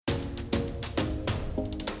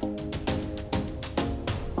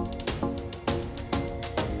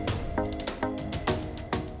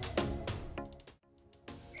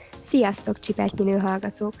Sziasztok, Csipetnyinő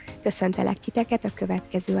hallgatók! Köszöntelek titeket a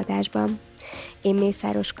következő adásban. Én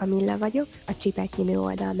Mészáros Kamilla vagyok, a Csipetnyinő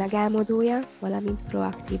oldal megálmodója, valamint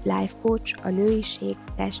proaktív life coach a nőiség,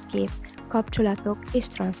 testkép, kapcsolatok és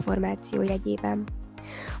transformáció jegyében.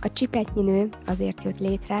 A Csipetnyinő azért jött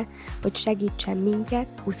létre, hogy segítsen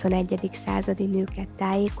minket, 21. századi nőket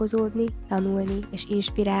tájékozódni, tanulni és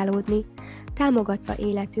inspirálódni, támogatva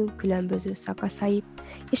életünk különböző szakaszait,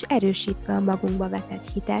 és erősítve a magunkba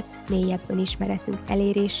vetett hitet, mélyebb önismeretünk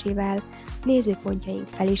elérésével, nézőpontjaink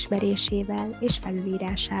felismerésével és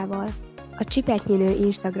felülírásával. A Csipetnyinő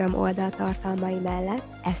Instagram oldal tartalmai mellett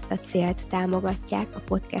ezt a célt támogatják a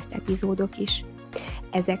podcast epizódok is.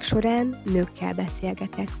 Ezek során nőkkel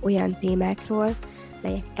beszélgetek olyan témákról,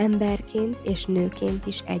 melyek emberként és nőként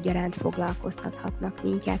is egyaránt foglalkoztathatnak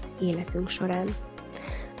minket életünk során.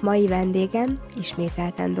 Mai vendégem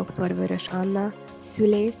ismételten dr. Vörös Anna,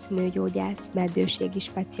 szülész, nőgyógyász, meddőségi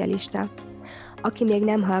specialista. Aki még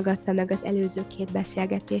nem hallgatta meg az előző 2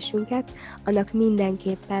 beszélgetésünket, annak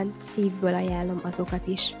mindenképpen szívből ajánlom azokat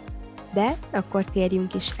is. De akkor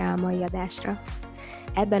térjünk is rá a mai adásra.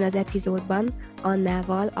 Ebben az epizódban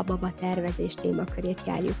Annával a baba tervezés témakörét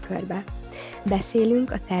járjuk körbe.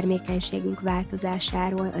 Beszélünk a termékenységünk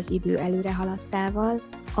változásáról az idő előre haladtával,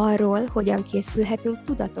 arról, hogyan készülhetünk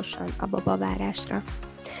tudatosan a babavárásra.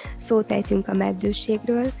 Szót ejtünk a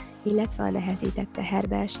meddőségről, illetve a nehezített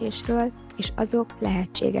teherbeesésről és azok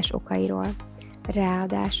lehetséges okairól.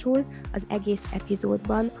 Ráadásul az egész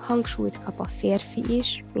epizódban hangsúlyt kap a férfi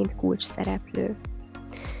is, mint kulcsszereplő.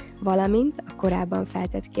 Valamint a korábban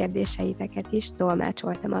feltett kérdéseiteket is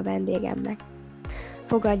tolmácsoltam a vendégemnek.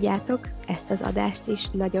 Fogadjátok ezt az adást is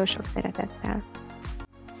nagyon sok szeretettel!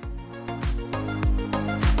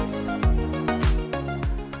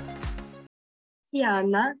 Szia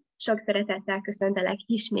Anna! Sok szeretettel köszöntelek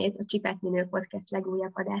ismét a Csipetnyinő Podcast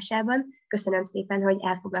legújabb adásában. Köszönöm szépen, hogy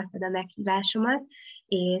elfogadtad a meghívásomat,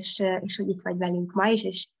 és hogy itt vagy velünk ma is,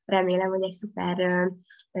 és remélem, hogy egy szuper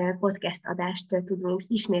podcast adást tudunk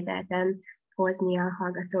ismételten hozni a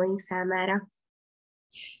hallgatóink számára.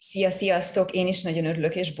 Sziasztok! Én is nagyon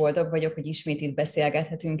örülök és boldog vagyok, hogy ismét itt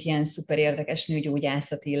beszélgethetünk ilyen szuper érdekes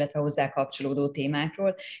nőgyógyászati, illetve hozzá kapcsolódó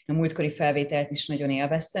témákról. A múltkori felvételt is nagyon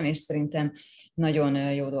élveztem, és szerintem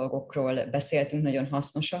nagyon jó dolgokról beszéltünk, nagyon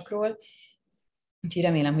hasznosakról. Úgyhogy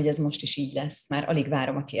remélem, hogy ez most is így lesz. Már alig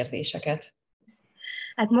várom a kérdéseket.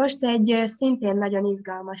 Hát most egy szintén nagyon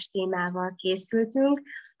izgalmas témával készültünk.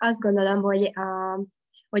 Azt gondolom, hogy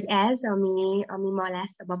ez, ami ma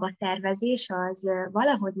lesz a babatervezés, az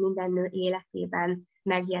valahogy minden nő életében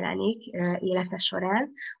megjelenik élete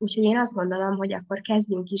során. Úgyhogy én azt gondolom, hogy akkor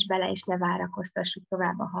kezdjünk is bele, és ne várakoztassuk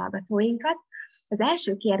tovább a hallgatóinkat. Az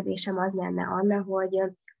első kérdésem az lenne, Anna, hogy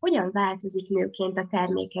hogyan változik nőként a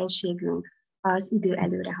termékenységünk az idő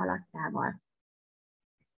előre haladtával?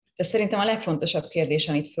 Ez szerintem a legfontosabb kérdés,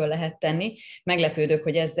 amit föl lehet tenni. Meglepődök,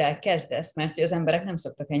 hogy ezzel kezdesz, mert az emberek nem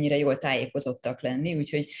szoktak ennyire jól tájékozottak lenni,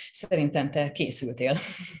 úgyhogy szerintem te készültél.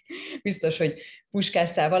 Biztos, hogy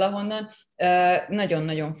puskáztál valahonnan.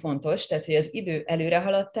 Nagyon-nagyon fontos, tehát hogy az idő előre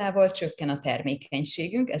haladtával csökken a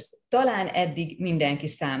termékenységünk. Ez talán eddig mindenki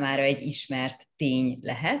számára egy ismert tény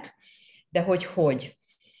lehet, de hogy?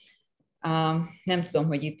 Nem tudom,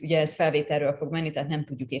 hogy itt ugye ez felvételről fog menni, tehát nem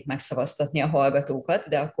tudjuk épp megszavaztatni a hallgatókat,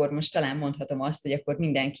 de akkor most talán mondhatom azt, hogy akkor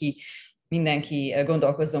mindenki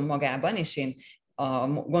gondolkozzon magában, és én a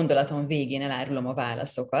gondolatom végén elárulom a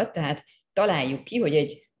válaszokat. Tehát találjuk ki, hogy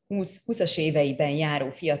egy 20-as éveiben járó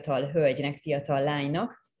fiatal hölgynek, fiatal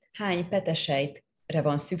lánynak hány petesejtre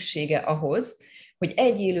van szüksége ahhoz, hogy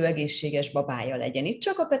egy élő egészséges babája legyen. Itt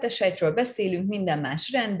csak a petesejtről beszélünk, minden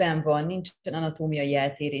más rendben van, nincsen anatómiai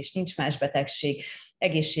eltérés, nincs más betegség,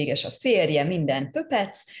 egészséges a férje, minden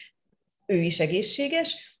pöpec, ő is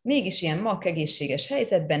egészséges, mégis ilyen mak egészséges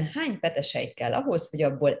helyzetben hány petesejt kell ahhoz, hogy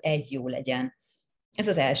abból egy jó legyen? Ez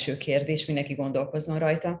az első kérdés, mindenki gondolkozzon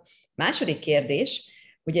rajta. Második kérdés,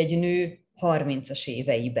 hogy egy nő 30-as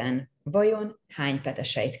éveiben vajon hány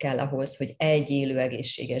petesejt kell ahhoz, hogy egy élő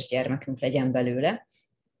egészséges gyermekünk legyen belőle,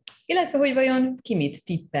 illetve hogy vajon ki mit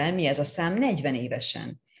tippel, mi ez a szám 40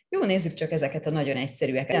 évesen. Jó, nézzük csak ezeket a nagyon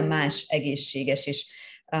egyszerűeket, más egészséges és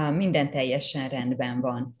minden teljesen rendben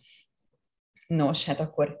van. Nos, hát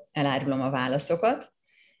akkor elárulom a válaszokat.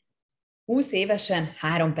 20 évesen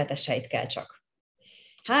 3 petesejt kell csak.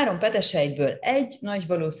 3 petesejtből egy nagy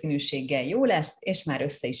valószínűséggel jó lesz, és már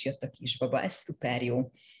össze is jött a kisbaba, ez szuper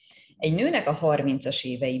jó. Egy nőnek a 30-as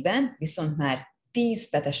éveiben viszont már 10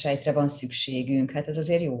 petesejtre van szükségünk, hát ez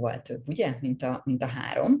azért jóval több, ugye, mint a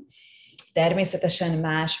 3. Természetesen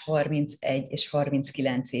más 31 és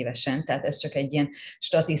 39 évesen, tehát ez csak egy ilyen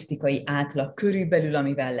statisztikai átlag körülbelül,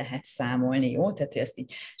 amivel lehet számolni, jó? Tehát ezt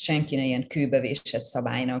így senki ne ilyen kőbevésett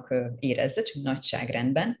szabálynak érezze, csak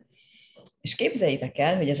nagyságrendben. És képzeljétek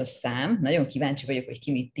el, hogy ez a szám, nagyon kíváncsi vagyok, hogy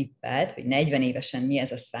ki mit tippelt, hogy 40 évesen mi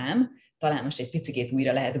ez a szám, talán most egy picikét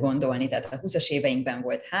újra lehet gondolni, tehát a 20-as éveinkben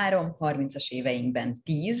volt 3, 30-as éveinkben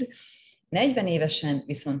 10, 40 évesen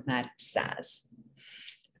viszont már 100.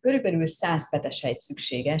 Körülbelül 100 petesejt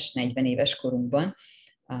szükséges 40 éves korunkban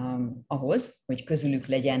ahhoz, hogy közülük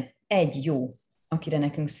legyen egy jó, akire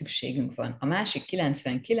nekünk szükségünk van. A másik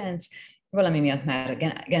 99 valami miatt már,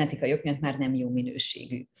 genetikai ok miatt már nem jó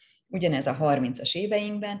minőségű. Ugyanez a 30-as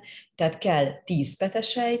éveinkben, tehát kell 10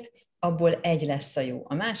 petesejt, abból egy lesz a jó.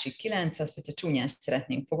 A másik 9 az, hogyha csúnyán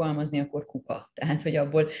szeretnénk fogalmazni, akkor kuka. Tehát, hogy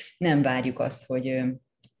abból nem várjuk azt, hogy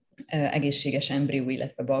egészséges embrió,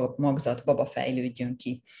 illetve magzat, baba fejlődjön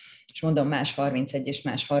ki. És mondom, más 31 és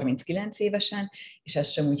más 39 évesen, és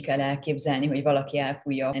ezt sem úgy kell elképzelni, hogy valaki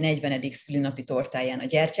elfújja a 40. szülinapi tortáján a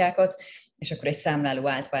gyertyákat, és akkor egy számláló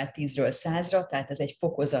átvált 10-ről 100-ra, tehát ez egy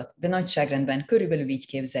fokozat, de nagyságrendben körülbelül így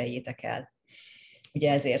képzeljétek el.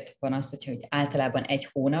 Ugye ezért van az, hogy általában egy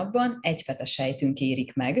hónapban egy petesejtünk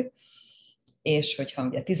érik meg, és hogyha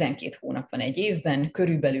ugye 12 hónap van egy évben,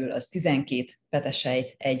 körülbelül az 12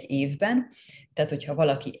 petesejt egy évben, tehát hogyha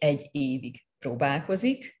valaki egy évig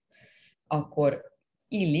próbálkozik, akkor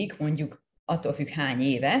illik, mondjuk attól függ hány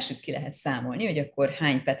éves, ki lehet számolni, hogy akkor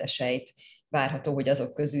hány petesejt várható, hogy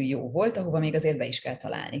azok közül jó volt, ahova még azért be is kell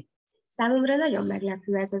találni. Számomra nagyon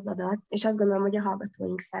meglepő ez az adat, és azt gondolom, hogy a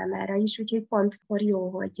hallgatóink számára is, úgyhogy pont akkor jó,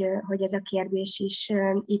 hogy ez a kérdés is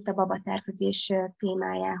itt a babatervezés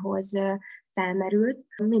témájához felmerült.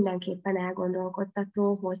 Mindenképpen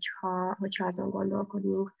elgondolkodtató, hogyha azon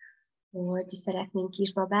gondolkodunk, hogy szeretnénk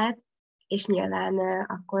kisbabát, és nyilván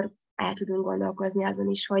akkor el tudunk gondolkozni azon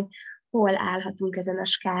is, hogy hol állhatunk ezen a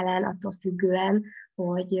skálán, attól függően,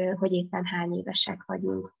 hogy éppen hány évesek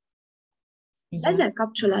vagyunk. És ezzel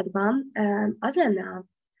kapcsolatban az lenne a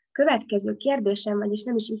következő kérdésem, vagyis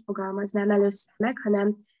nem is így fogalmaznám először meg,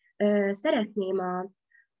 hanem szeretném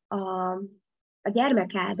a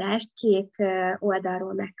gyermekáldást két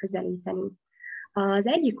oldalról megközelíteni. Az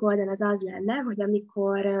egyik oldal az lenne, hogy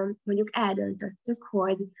amikor mondjuk eldöntöttük,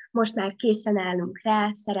 hogy most már készen állunk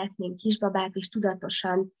rá, szeretnénk kisbabát, és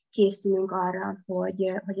tudatosan készülünk arra,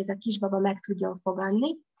 hogy ez a kisbaba meg tudjon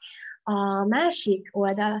foganni. A másik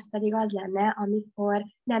oldal az pedig az lenne, amikor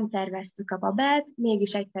nem terveztük a babát,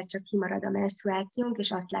 mégis egyszer csak kimarad a menstruációnk,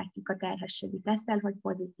 és azt látjuk a terhességi teszten, hogy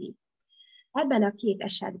pozitív. Ebben a két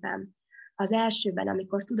esetben, az elsőben,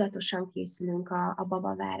 amikor tudatosan készülünk a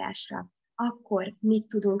babavárásra, akkor mit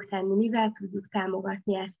tudunk tenni, mivel tudjuk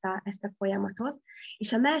támogatni ezt a folyamatot,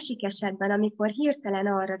 és a másik esetben, amikor hirtelen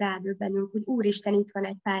arra rádöbbenünk, hogy úristen, itt van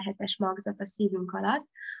egy pár hetes magzat a szívünk alatt,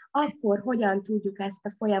 akkor hogyan tudjuk ezt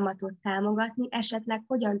a folyamatot támogatni, esetleg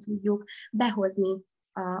hogyan tudjuk behozni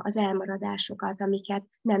az elmaradásokat, amiket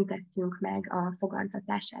nem tettünk meg a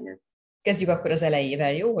fogantatás előtt. Kezdjük akkor az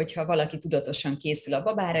elejével, jó? Hogyha valaki tudatosan készül a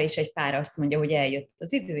babára, és egy pár azt mondja, hogy eljött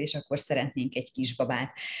az idő, és akkor szeretnénk egy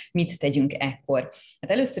kisbabát. Mit tegyünk ekkor?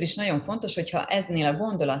 Hát először is nagyon fontos, hogyha eznél a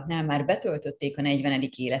gondolatnál már betöltötték a 40.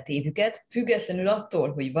 életévüket, függetlenül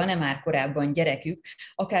attól, hogy van-e már korábban gyerekük,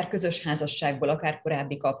 akár közös házasságból, akár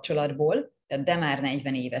korábbi kapcsolatból, de már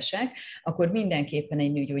 40 évesek, akkor mindenképpen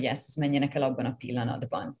egy nőgyógyászhoz menjenek el abban a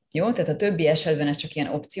pillanatban. Jó? Tehát a többi esetben ez csak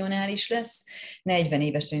ilyen opcionális lesz. 40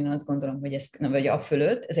 évesen én azt gondolom, hogy ez, vagy a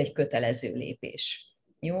fölött, ez egy kötelező lépés.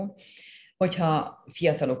 Jó? Hogyha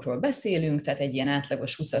fiatalokról beszélünk, tehát egy ilyen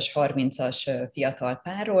átlagos 20-as, 30-as fiatal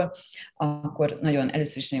párról, akkor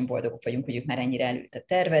először is nagyon boldogok vagyunk, hogy ők már ennyire előtte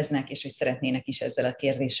terveznek, és hogy szeretnének is ezzel a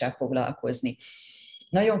kérdéssel foglalkozni.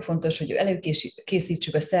 Nagyon fontos, hogy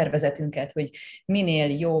előkészítsük a szervezetünket, hogy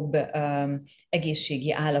minél jobb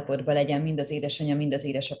egészségi állapotban legyen mind az édesanyja, mind az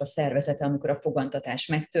édesapa szervezete, amikor a fogantatás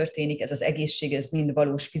megtörténik. Ez az egészség, ez mind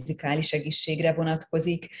valós fizikális egészségre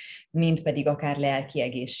vonatkozik, mind pedig akár lelki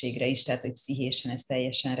egészségre is, tehát hogy pszichésen ez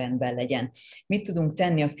teljesen rendben legyen. Mit tudunk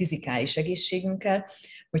tenni a fizikális egészségünkkel?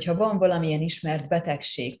 Hogyha van valamilyen ismert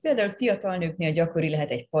betegség, például fiatal nőknél gyakori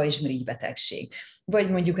lehet egy pajzsmirigy betegség, vagy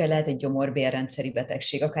mondjuk lehet egy gyomorbélrendszeri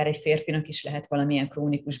betegség, akár egy férfinak is lehet valamilyen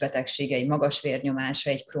krónikus betegsége, egy magas vérnyomása,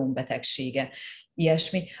 egy Crohn betegsége,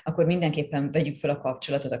 ilyesmi, akkor mindenképpen vegyük fel a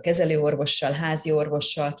kapcsolatot a kezelőorvossal, házi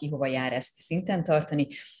orvossal, ki hova jár ezt szinten tartani,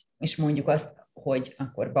 és mondjuk azt, hogy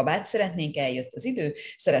akkor babát szeretnénk, eljött az idő,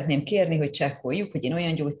 szeretném kérni, hogy csekkoljuk, hogy én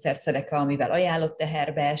olyan gyógyszert szedek, amivel ajánlott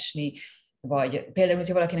teherbe esni, vagy például,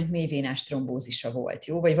 hogyha valakinek mélyvénás trombózisa volt,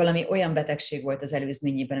 jó? Vagy valami olyan betegség volt az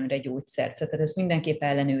előzményében, amire gyógyszert szed. Tehát ezt mindenképp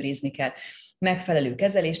ellenőrizni kell. Megfelelő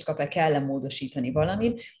kezelést kap-e, kell-e módosítani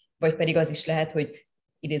valamit, vagy pedig az is lehet, hogy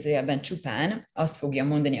idézőjelben csupán azt fogja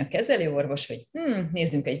mondani a kezelőorvos, hogy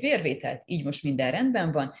nézzünk egy vérvételt, így most minden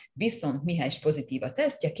rendben van, viszont mihelyis pozitív a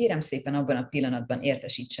tesztje, kérem szépen abban a pillanatban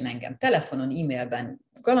értesítsen engem telefonon, e-mailben,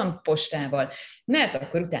 galambpostával, mert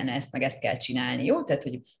akkor utána ezt meg ezt kell csinálni, jó? Tehát,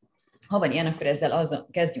 hogy ha van ilyen, akkor ezzel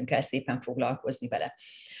kezdjünk el szépen foglalkozni vele.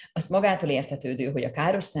 Azt magától értetődő, hogy a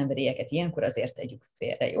káros szenvedélyeket ilyenkor azért tegyük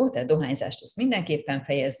félre, jó? Tehát dohányzást azt mindenképpen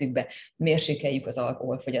fejezzük be, mérsékeljük az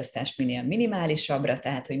alkoholfogyasztást minél minimálisabbra,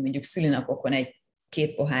 tehát hogy mondjuk szülinapokon egy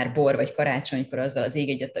 2 pohár bor, vagy karácsonykor azzal az ég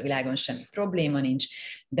egyet a világon semmi probléma nincs,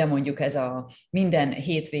 de mondjuk ez a minden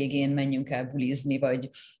hétvégén menjünk el bulizni, vagy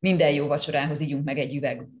minden jó vacsorához ígyunk meg egy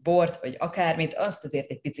üveg bort, vagy akármit, azt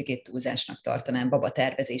azért egy picikét túlzásnak tartanám baba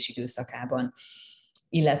tervezés időszakában,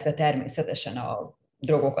 illetve természetesen a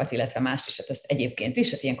drogokat, illetve mást is, hát ezt egyébként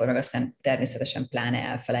is, hát ilyenkor meg aztán természetesen pláne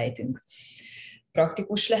elfelejtünk.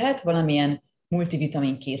 Praktikus lehet valamilyen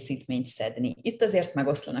multivitamin készítményt szedni. Itt azért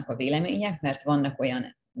megoszlanak a vélemények, mert vannak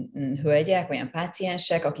olyan hölgyek, olyan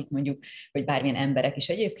páciensek, akik mondjuk, vagy bármilyen emberek is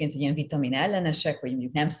egyébként, hogy ilyen vitamin ellenesek, hogy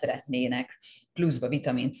mondjuk nem szeretnének pluszba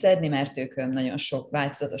vitamint szedni, mert ők nagyon sok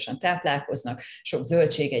változatosan táplálkoznak, sok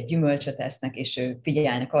zöldséget, gyümölcsöt esznek, és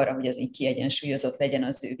figyelnek arra, hogy az így kiegyensúlyozott legyen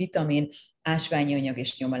az ő vitamin, ásványi anyag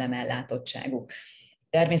és nyomelemellátottságuk.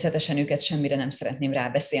 Természetesen őket semmire nem szeretném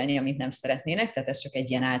rábeszélni, amit nem szeretnének, tehát ez csak egy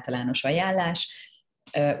ilyen általános ajánlás.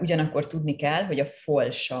 Ugyanakkor tudni kell, hogy a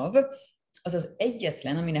folsav az az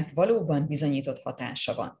egyetlen, aminek valóban bizonyított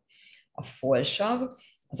hatása van. A folsav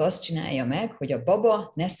az azt csinálja meg, hogy a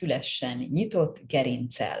baba ne szülessen nyitott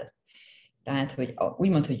gerinccel. Tehát, hogy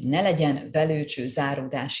úgymond, hogy ne legyen velőcső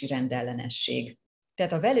záródási rendellenesség.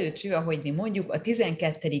 Tehát a velőcső, ahogy mi mondjuk, a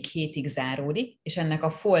 12. hétig záródik, és ennek a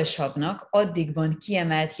folsavnak addig van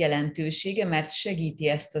kiemelt jelentősége, mert segíti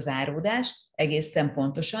ezt a záródást egészen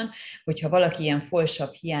pontosan, hogyha valaki ilyen folsav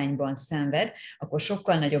hiányban szenved, akkor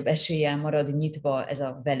sokkal nagyobb eséllyel marad nyitva ez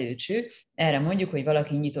a velőcső. Erre mondjuk, hogy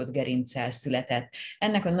valaki nyitott gerinccel született.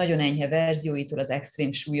 Ennek a nagyon enyhe verzióitól az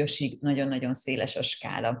extrém súlyosig nagyon-nagyon széles a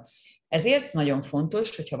skála. Ezért nagyon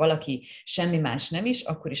fontos, hogyha valaki semmi más nem is,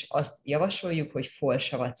 akkor is azt javasoljuk, hogy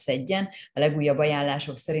folsavat szedjen. A legújabb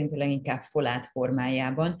ajánlások szerint leginkább folát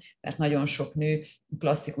formájában, mert nagyon sok nő,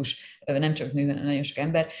 klasszikus, nem csak nő, hanem nagyon sok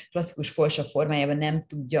ember, klasszikus folsav formájában nem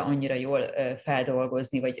tudja annyira jól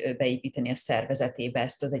feldolgozni, vagy beépíteni a szervezetébe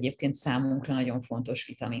ezt az egyébként számunkra nagyon fontos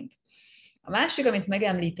vitamint. A másik, amit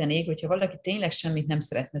megemlítenék, hogyha valaki tényleg semmit nem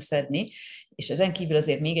szeretne szedni, és ezen kívül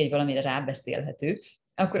azért még egy valamire rábeszélhető,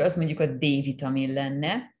 akkor az mondjuk a D-vitamin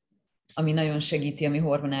lenne, ami nagyon segíti a mi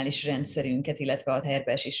hormonális rendszerünket, illetve a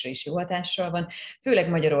teherbeesésre is jó hatással van, főleg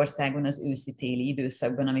Magyarországon az őszi-téli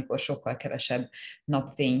időszakban, amikor sokkal kevesebb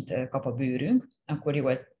napfényt kap a bőrünk,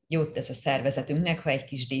 akkor jót tesz a szervezetünknek, ha egy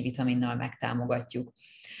kis D-vitaminnal megtámogatjuk.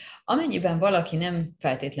 Amennyiben valaki nem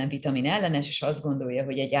feltétlen vitamin ellenes, és azt gondolja,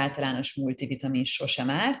 hogy egy általános multivitamin sosem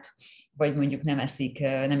árt, vagy mondjuk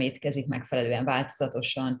nem étkezik megfelelően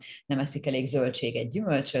változatosan, nem eszik elég zöldséget,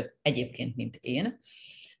 gyümölcsöt, egyébként, mint én,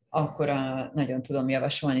 akkor nagyon tudom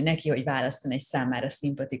javasolni neki, hogy választan egy számára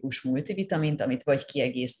szimpatikus multivitamint, amit vagy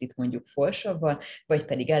kiegészít mondjuk folsavval, vagy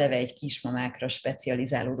pedig eleve egy kismamákra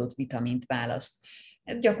specializálódott vitamint választ.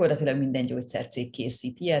 Gyakorlatilag minden gyógyszercég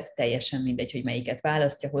készít ilyet, teljesen mindegy, hogy melyiket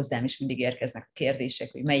választja, hozzám is mindig érkeznek a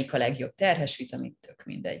kérdések, hogy melyik a legjobb terhes vitamin, tök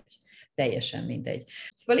mindegy. Teljesen mindegy.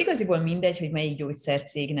 Szóval igaziból mindegy, hogy melyik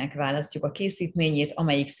gyógyszercégnek választjuk a készítményét,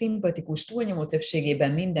 amelyik szimpatikus, túlnyomó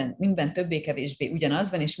többségében minden többé-kevésbé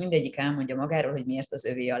ugyanaz van, és mindegyik elmondja magáról, hogy miért az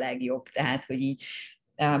övé a legjobb. Tehát, hogy így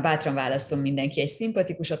bátran válaszol mindenki egy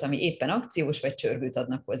szimpatikusat, ami éppen akciós, vagy csörgőt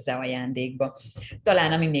adnak hozzá ajándékba.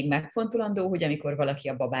 Talán ami még megfontolandó, hogy amikor valaki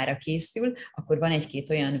a babára készül, akkor van egy-két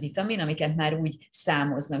olyan vitamin, amiket már úgy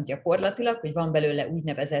számoznak gyakorlatilag, hogy van belőle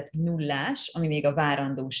úgynevezett nullás, ami még a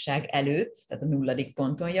várandóság előtt, tehát a 0.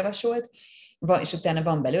 ponton javasolt, és utána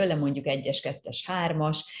van belőle mondjuk 1-es, 2-es,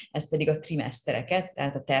 3-as, ez pedig a trimesztereket,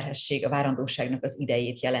 tehát a terhesség, a várandóságnak az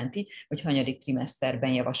idejét jelenti, hogy hanyadik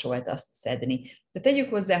trimeszterben javasolt azt szedni. De tegyük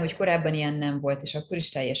hozzá, hogy korábban ilyen nem volt, és akkor is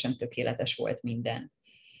teljesen tökéletes volt minden.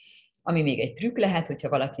 Ami még egy trükk lehet, hogyha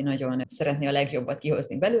valaki nagyon szeretné a legjobbat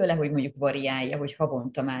kihozni belőle, hogy mondjuk variálja, hogy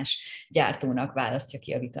havonta más gyártónak választja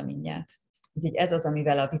ki a vitaminját. Úgyhogy ez az,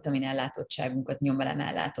 amivel a vitamin ellátottságunkat, nyomelem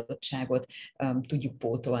ellátottságot tudjuk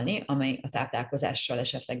pótolni, amely a táplálkozással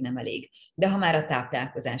esetleg nem elég. De ha már a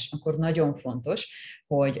táplálkozás, akkor nagyon fontos,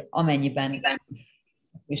 hogy amennyiben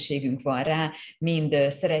lehetőségünk van rá, mind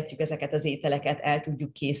szeretjük ezeket az ételeket, el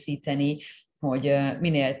tudjuk készíteni, hogy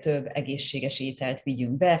minél több egészséges ételt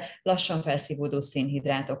vigyünk be, lassan felszívódó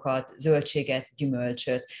szénhidrátokat, zöldséget,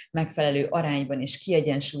 gyümölcsöt, megfelelő arányban és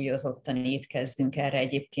kiegyensúlyozottan étkezzünk. Erre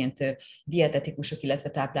egyébként dietetikusok, illetve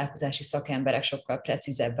táplálkozási szakemberek sokkal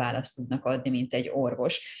precízebb választ tudnak adni, mint egy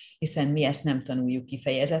orvos, hiszen mi ezt nem tanuljuk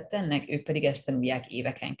kifejezetten, ők pedig ezt tanulják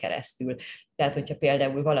éveken keresztül. Tehát, hogyha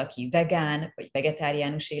például valaki vegán vagy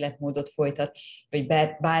vegetáriánus életmódot folytat, vagy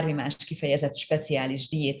bármi más kifejezett speciális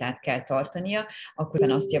diétát kell tartania, akkor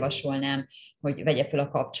én azt javasolnám, hogy vegye fel a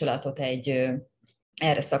kapcsolatot egy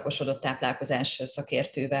erre szakosodott táplálkozás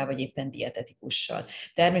szakértővel, vagy éppen dietetikussal.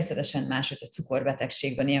 Természetesen más, hogyha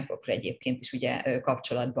cukorbetegség van, akkor egyébként is ugye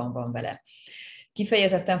kapcsolatban van vele.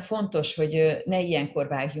 Kifejezetten fontos, hogy ne ilyenkor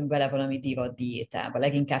vágjunk bele valami divat diétába,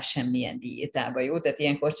 leginkább semmilyen diétába, jó? Tehát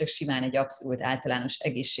ilyenkor csak simán egy abszolút általános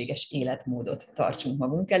egészséges életmódot tartsunk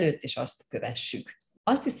magunk előtt, és azt kövessük.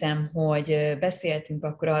 Azt hiszem, hogy beszéltünk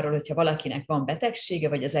akkor arról, hogyha valakinek van betegsége,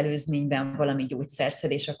 vagy az előzményben valami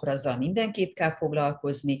gyógyszerszedés, akkor azzal mindenképp kell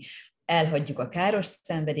foglalkozni, elhagyjuk a káros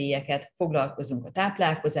szenvedélyeket, foglalkozunk a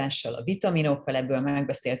táplálkozással, a vitaminokkal, ebből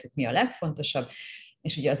megbeszéltük, mi a legfontosabb,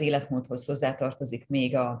 és ugye az életmódhoz hozzátartozik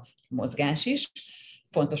még a mozgás is.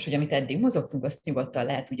 Fontos, hogy amit eddig mozogtunk, azt nyugodtan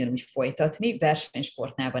lehet ugyanúgy folytatni.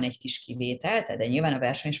 Versenysportnál van egy kis kivétel, de nyilván a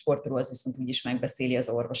versenysportoló az viszont úgyis megbeszéli az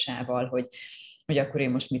orvosával, hogy akkor én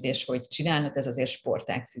most mit és hogy csinálnak, ez azért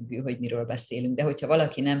sportág függő, hogy miről beszélünk. De hogyha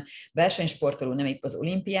valaki nem versenysportoló, nem épp az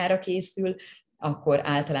olimpiára készül, akkor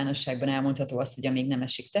általánosságban elmondható azt, hogy amíg nem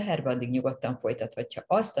esik teherbe, addig nyugodtan folytathatja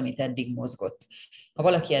azt, amit eddig mozgott. Ha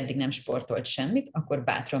valaki eddig nem sportolt semmit, akkor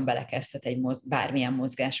bátran belekezdhet egy bármilyen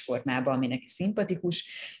mozgásformába, ami neki szimpatikus.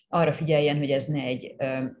 Arra figyeljen, hogy ez ne egy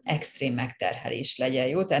extrém megterhelés legyen,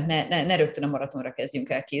 jó? Tehát ne rögtön a maratonra kezdjünk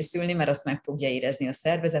el készülni, mert azt meg fogja érezni a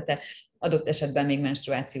szervezete. Adott esetben még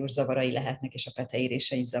menstruációs zavarai lehetnek, és a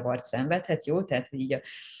peteérése is zavart szenvedhet, jó? Tehát, hogy így a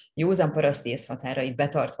józan paraszt észhatárait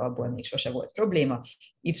betartva, abból még sose volt probléma,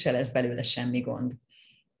 itt se lesz belőle semmi gond.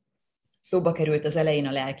 Szóba került az elején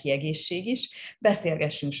a lelki egészség is,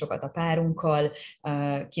 beszélgessünk sokat a párunkkal,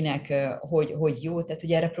 kinek hogy jó, tehát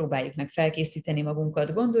ugye erre próbáljuk meg felkészíteni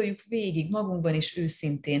magunkat, gondoljuk végig magunkban is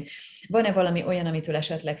őszintén, van-e valami olyan, amitől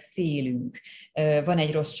esetleg félünk, van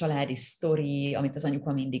egy rossz családi sztori, amit az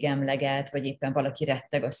anyuka mindig emleget, vagy éppen valaki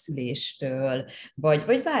retteg a szüléstől,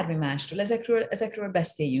 vagy bármi mástól, ezekről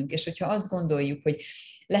beszéljünk, és hogyha azt gondoljuk, hogy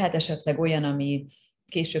lehet esetleg olyan, ami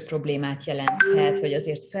később problémát jelenthet, vagy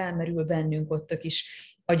azért felmerül bennünk ott a kis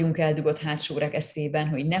agyunk eldugott hátsórek eszében,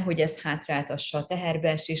 hogy nehogy ez hátráltassa a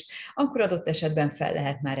teherbeesést, akkor adott esetben fel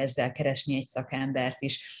lehet már ezzel keresni egy szakembert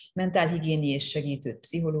is, mentálhigiéniás segítőt,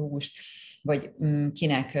 pszichológust, vagy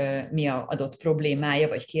kinek mi az adott problémája,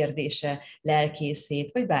 vagy kérdése,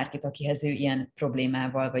 lelkészét, vagy bárkit, akihez ő ilyen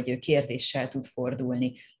problémával, vagy kérdéssel tud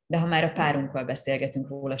fordulni. De ha már a párunkkal beszélgetünk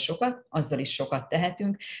róla sokat, azzal is sokat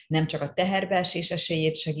tehetünk, nem csak a teherbeesés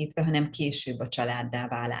esélyét segítve, hanem később a családdá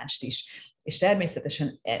válást is. És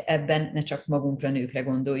természetesen ebben ne csak magunkra, nőkre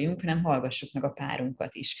gondoljunk, hanem hallgassuk meg a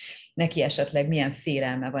párunkat is. Neki esetleg milyen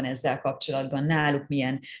félelme van ezzel kapcsolatban, náluk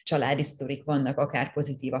milyen családi sztorik vannak, akár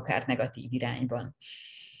pozitív, akár negatív irányban.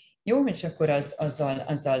 Jó, és akkor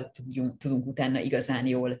azzal tudunk utána igazán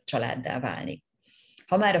jól családdá válni.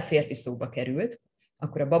 Ha már a férfi szóba került,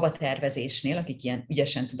 akkor a babatervezésnél, akik ilyen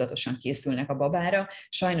ügyesen, tudatosan készülnek a babára,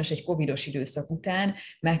 sajnos egy covidos időszak után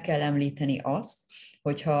meg kell említeni azt,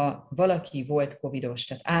 hogyha valaki volt covidos,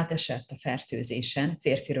 tehát átesett a fertőzésen,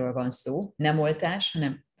 férfiről van szó, nem oltás,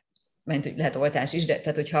 hanem lehet oltás is, de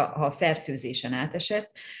tehát hogyha a fertőzésen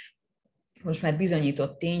átesett, most már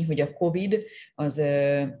bizonyított tény, hogy a COVID,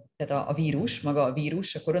 tehát a vírus, maga a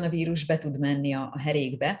vírus, a koronavírus be tud menni a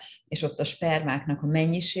herékbe, és ott a spermáknak a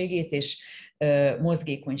mennyiségét és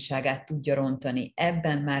mozgékonyságát tudja rontani.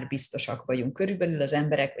 Ebben már biztosak vagyunk. Körülbelül az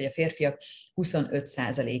emberek, vagy a férfiak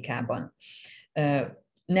 25%-ában.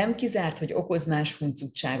 Nem kizárt, hogy okoz más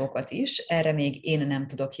huncutságokat is, erre még én nem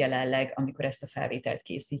tudok jelenleg, amikor ezt a felvételt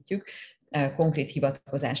készítjük, konkrét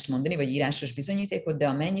hivatkozást mondani, vagy írásos bizonyítékot, de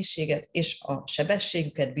a mennyiséget és a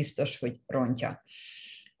sebességüket biztos, hogy rontja.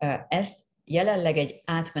 Ezt jelenleg egy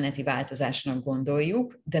átmeneti változásnak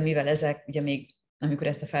gondoljuk, de mivel ezek ugye még, amikor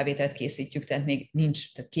ezt a felvételt készítjük, tehát még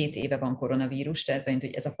nincs, tehát 2 éve van koronavírus, tehát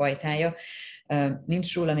hogy ez a fajtája,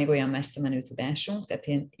 Nincs róla még olyan messze menő tudásunk, tehát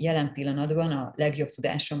én jelen pillanatban a legjobb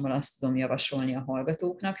tudásommal azt tudom javasolni a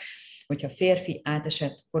hallgatóknak, hogyha férfi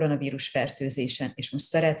átesett koronavírus fertőzésen, és most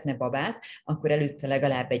szeretne babát, akkor előtte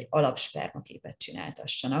legalább egy alapspermaképet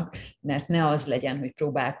csináltassanak, mert ne az legyen, hogy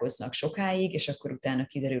próbálkoznak sokáig, és akkor utána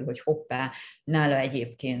kiderül, hogy hoppá, nála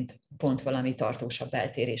egyébként pont valami tartósabb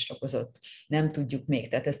eltérést okozott. Nem tudjuk még,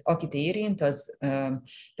 tehát ezt akit érint, az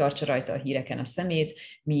tartsa rajta a híreken a szemét,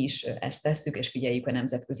 mi is ezt tesszük, és figyeljük a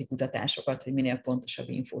nemzetközi kutatásokat, hogy minél pontosabb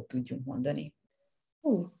infót tudjunk mondani.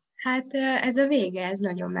 Hát ez a vége, ez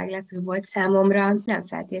nagyon meglepő volt számomra, nem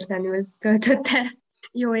feltétlenül töltötte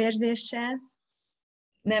jó érzéssel.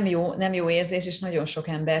 Nem jó érzés, és nagyon sok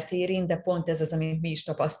embert érint, de pont ez az, amit mi is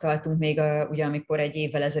tapasztaltunk, még ugye amikor egy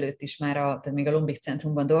évvel ezelőtt is már tehát még a Lombik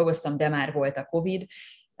Centrumban dolgoztam, de már volt a Covid,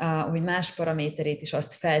 hogy más paraméterét is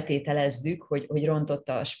azt feltételezzük, hogy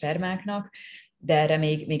rontotta a spermáknak, de erre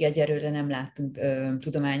még egyelőre nem láttunk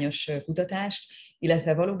tudományos kutatást,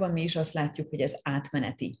 illetve valóban mi is azt látjuk, hogy ez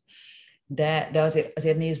átmeneti. De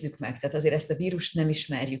azért nézzük meg, tehát azért ezt a vírust nem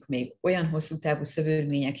ismerjük még. Olyan hosszú távú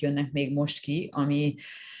szövődmények jönnek még most ki, amik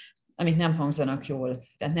nem hangzanak jól.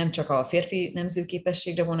 Tehát nem csak a férfi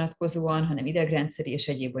nemzőképességre vonatkozóan, hanem idegrendszeri és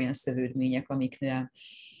egyéb olyan szövődmények, amiknél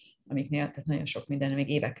tehát nagyon sok minden, még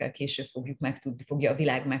évekkel később fogja a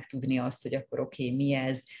világ megtudni azt, hogy akkor mi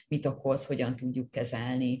ez, mit okoz, hogyan tudjuk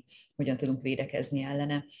kezelni, hogyan tudunk védekezni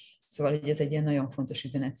ellene. Szóval, hogy ez egy ilyen nagyon fontos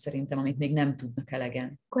üzenet szerintem, amit még nem tudnak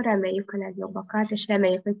elegen. Akkor reméljük a legjobbakat, és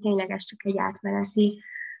reméljük, hogy tényleg ez csak egy átmeneti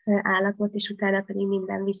állapot, és utána pedig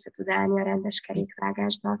minden vissza tud állni a rendes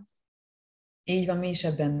kerékvágásba. Így van, mi is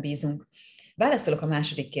ebben bízunk. Válaszolok a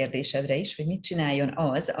második kérdésedre is, hogy mit csináljon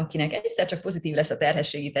az, akinek egyszer csak pozitív lesz a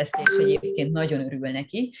terhességi tesztje, és egyébként nagyon örül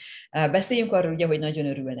neki. Beszéljünk arról ugye, hogy nagyon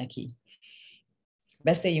örül neki.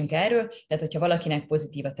 Beszéljünk erről, tehát hogyha valakinek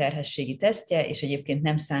pozitív a terhességi tesztje, és egyébként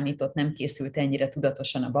nem számított, nem készült ennyire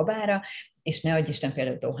tudatosan a babára, és ne adj Isten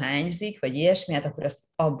például dohányzik, vagy ilyesmi, hát akkor azt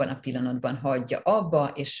abban a pillanatban hagyja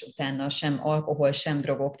abba, és utána sem alkohol, sem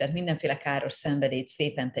drogok, tehát mindenféle káros szenvedélyt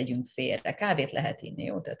szépen tegyünk félre. Kávét lehet inni,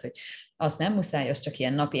 jó? Tehát, hogy az nem muszáj, az csak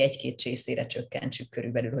ilyen napi 1-2 csészére csökkentsük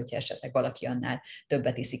körülbelül, hogyha esetleg valaki annál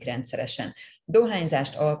többet iszik rendszeresen.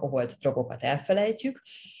 Dohányzást, alkoholt, drogokat elfelejtjük,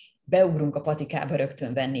 beugrunk a patikába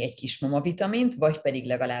rögtön venni egy kis mamavitamint, vagy pedig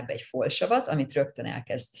legalább egy folsavat, amit rögtön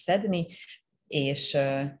elkezd szedni, és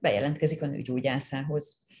bejelentkezik a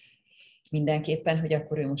nőgyógyászához. Mindenképpen, hogy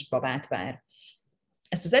akkor ő most babát vár.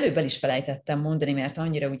 Ezt az előbb el is felejtettem mondani, mert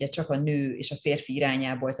annyira ugye csak a nő és a férfi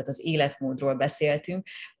irányából, tehát az életmódról beszéltünk,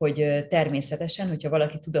 hogy természetesen, hogyha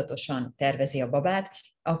valaki tudatosan tervezi a babát,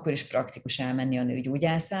 akkor is praktikus elmenni a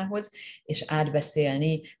nőgyógyászához, és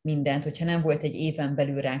átbeszélni mindent, hogyha nem volt egy éven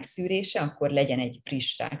belül rákszűrése, akkor legyen egy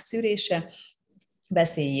friss rákszűrése,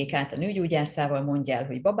 beszéljék át a nőgyógyászával, mondja el,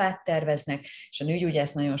 hogy babát terveznek, és a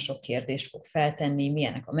nőgyógyász nagyon sok kérdést fog feltenni,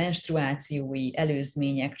 milyenek a menstruációi,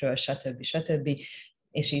 előzményekről, stb.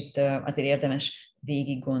 És itt azért érdemes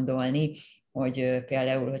végig gondolni, hogy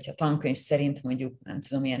például, hogyha tankönyv szerint mondjuk, nem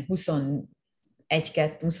tudom, ilyen 22-től,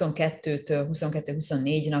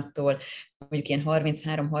 22-24 naptól, mondjuk ilyen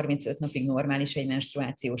 33-35 napig normális egy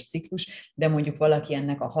menstruációs ciklus, de mondjuk valaki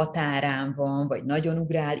ennek a határán van, vagy nagyon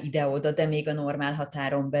ugrál ide-oda, de még a normál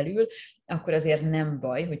határon belül, akkor azért nem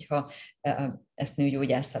baj, hogyha ezt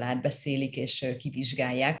nőgyógyásszal átbeszélik és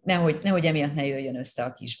kivizsgálják. Nehogy emiatt ne jöjjön össze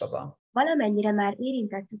a kisbaba. Valamennyire már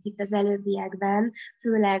érintettük itt az előbbiekben,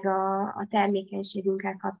 főleg a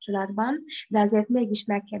termékenységünkkel kapcsolatban, de azért mégis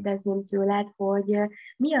megkérdezném tőled, hogy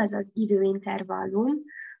mi az az időintervallum,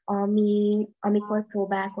 amikor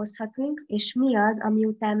próbálkozhatunk, és mi az, ami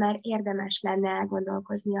után már érdemes lenne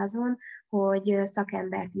elgondolkozni azon, hogy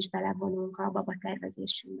szakembert is belevonunk a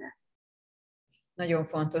babatervezésünkbe. Nagyon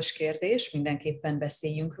fontos kérdés, mindenképpen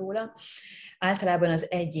beszéljünk róla. Általában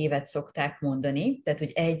az 1 évet szokták mondani, tehát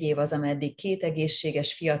hogy 1 év az, ameddig 2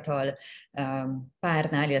 egészséges fiatal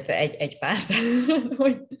párnál, illetve egy párt,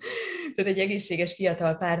 tehát egy egészséges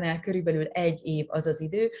fiatal párnál körülbelül 1 év az az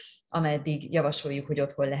idő, ameddig javasoljuk, hogy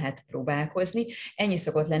otthon lehet próbálkozni. Ennyi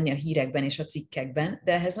szokott lenni a hírekben és a cikkekben,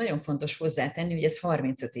 de ehhez nagyon fontos hozzátenni, hogy ez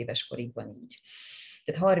 35 éves korig van így.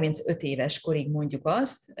 Tehát 35 éves korig mondjuk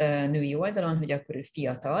azt női oldalon, hogy akkor ő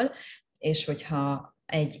fiatal, és hogyha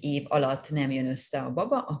 1 év alatt nem jön össze a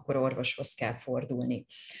baba, akkor orvoshoz kell fordulni.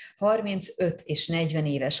 35 és 40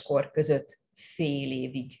 éves kor között fél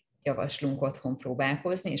évig javaslunk otthon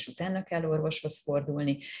próbálkozni, és utána kell orvoshoz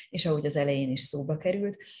fordulni, és ahogy az elején is szóba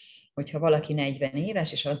került, hogyha valaki 40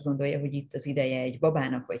 éves, és azt gondolja, hogy itt az ideje egy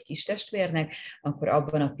babának vagy kistestvérnek, akkor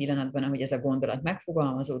abban a pillanatban, ahogy ez a gondolat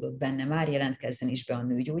megfogalmazódott benne, már jelentkezzen is be a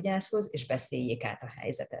nőgyógyászhoz, és beszéljék át a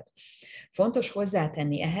helyzetet. Fontos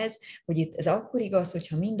hozzátenni ehhez, hogy itt ez akkor igaz,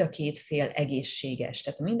 hogyha mind a két fél egészséges.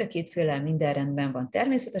 Tehát mind a két féllel minden rendben van.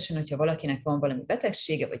 Természetesen, hogyha valakinek van valami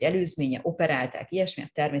betegsége, vagy előzménye, operálták, ilyesmi,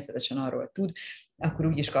 természetesen arról tud, akkor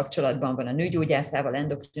úgyis kapcsolatban van a nőgyógyászával,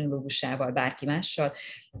 endokrinológusával, bárki mással,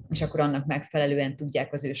 és akkor annak megfelelően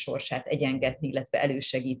tudják az ő sorsát egyengetni, illetve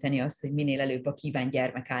elősegíteni azt, hogy minél előbb a kívánt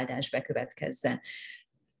gyermekáldás bekövetkezzen.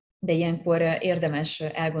 De ilyenkor érdemes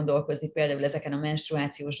elgondolkozni például ezeken a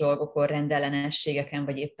menstruációs dolgokon, rendellenességeken,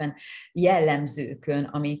 vagy éppen jellemzőkön,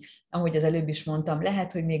 ami, ahogy az előbb is mondtam,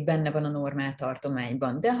 lehet, hogy még benne van a normál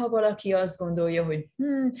tartományban. De ha valaki azt gondolja, hogy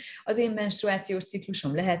az én menstruációs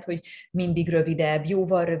ciklusom lehet, hogy mindig rövidebb,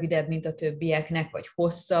 jóval rövidebb, mint a többieknek, vagy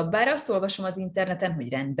hosszabb, bár azt olvasom az interneten, hogy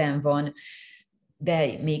rendben van,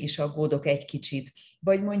 de mégis aggódok egy kicsit.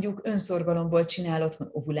 Vagy mondjuk önszorgalomból csinál otthon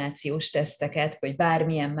ovulációs teszteket, vagy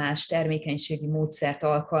bármilyen más termékenységi módszert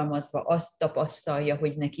alkalmazva azt tapasztalja,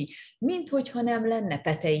 hogy neki minthogyha nem lenne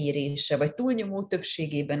peteérése, vagy túlnyomó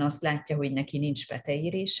többségében azt látja, hogy neki nincs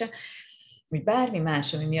peteérése, hogy bármi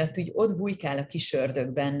más, ami miatt úgy ott bujkál a kis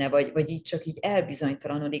ördög benne, vagy így csak így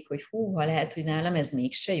elbizonytalanodik, hogy ha lehet, hogy nálam ez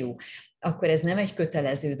mégse jó, akkor ez nem egy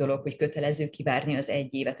kötelező dolog, hogy kötelező kivárni az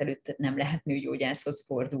 1 évet, előtt nem lehet nőgyógyászhoz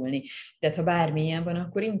fordulni. Tehát ha bármilyen van,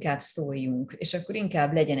 akkor inkább szóljunk, és akkor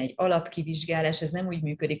inkább legyen egy alapkivizsgálás, ez nem úgy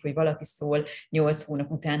működik, hogy valaki szól 8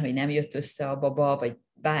 hónap után, hogy nem jött össze a baba, vagy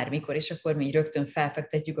bármikor, és akkor mi rögtön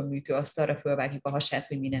felfektetjük a műtőasztalra, fölvágjuk a hasát,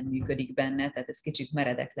 hogy mi nem működik benne, tehát ez kicsit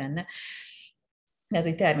meredek lenne. Tehát,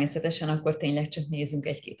 hogy természetesen akkor tényleg csak nézzünk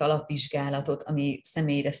 1-2 alapvizsgálatot, ami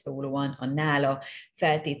személyre szólóan a nála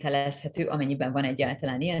feltételezhető, amennyiben van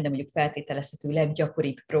egyáltalán ilyen, de mondjuk feltételezhető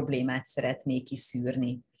leggyakoribb problémát szeretné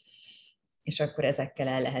kiszűrni. És akkor ezekkel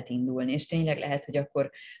el lehet indulni. És tényleg lehet, hogy akkor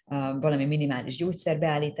valami minimális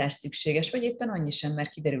gyógyszerbeállítás szükséges, vagy éppen annyi sem, mert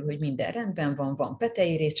kiderül, hogy minden rendben van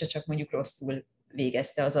peteérés, csak mondjuk rosszul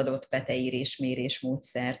végezte az adott peteérés mérés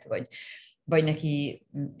módszert, vagy neki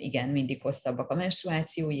igen, mindig hosszabbak a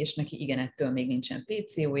menstruációi, és neki igen, ettől még nincsen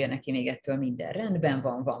PCO-ja, neki még ettől minden rendben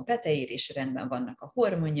van peteérés, rendben vannak a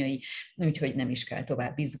hormonjai, úgyhogy nem is kell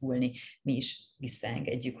tovább izgulni, mi is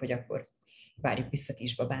visszaengedjük, hogy akkor várjuk vissza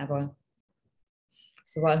kisbabával.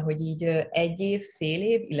 Szóval, hogy így 1 év, fél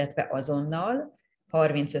év, illetve azonnal,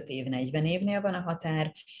 35 év, 40 évnél van a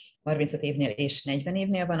határ, 35 évnél és 40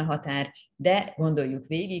 évnél van a határ, de gondoljuk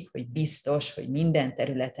végig, hogy biztos, hogy minden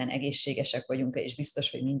területen egészségesek vagyunk, és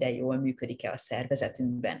biztos, hogy minden jól működik-e a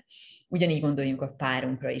szervezetünkben. Ugyanígy gondoljunk a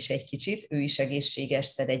párunkra is egy kicsit, ő is egészséges,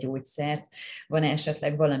 szed egy gyógyszert, van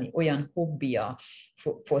esetleg valami olyan hobbija,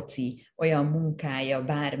 foci, olyan munkája,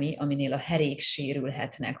 bármi, aminél a herék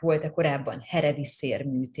sérülhetnek, volt-e korábban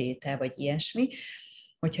herediszérműtéte, vagy ilyesmi,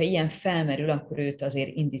 hogyha ilyen felmerül, akkor őt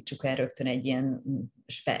azért indítsuk el rögtön egy ilyen,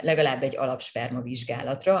 legalább egy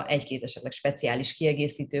alapspermavizsgálatra, 1-2 esetleg speciális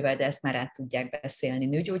kiegészítővel, de ezt már át tudják beszélni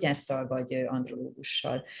nőgyógyásszal vagy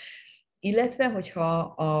andrológussal. Illetve,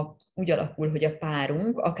 hogyha úgy alakul, hogy a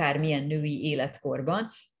párunk akármilyen női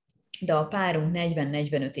életkorban, de a párunk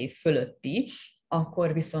 40-45 év fölötti,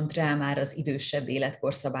 akkor viszont rá már az idősebb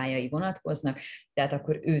életkor szabályai vonatkoznak, tehát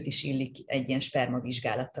akkor őt is illik egy ilyen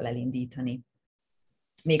spermavizsgálattal elindítani.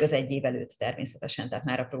 Még az 1 év előtt természetesen, tehát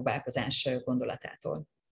már a próbálkozás gondolatától.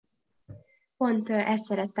 Pont ezt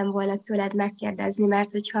szerettem volna tőled megkérdezni,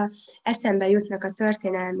 mert hogyha eszembe jutnak a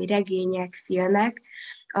történelmi regények, filmek,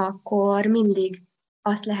 akkor mindig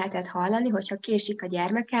azt lehetett hallani, hogyha késik a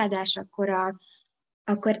gyermekáldás,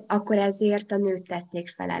 akkor ezért a nőt tették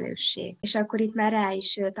felelőssé. És akkor itt már rá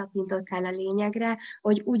is tapintottál a lényegre,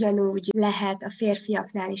 hogy ugyanúgy lehet a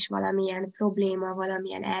férfiaknál is valamilyen probléma,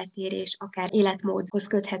 valamilyen eltérés, akár életmódhoz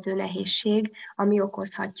köthető nehézség, ami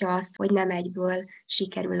okozhatja azt, hogy nem egyből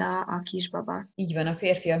sikerül a kisbaba. Így van, a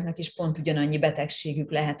férfiaknak is pont ugyanannyi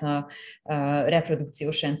betegségük lehet a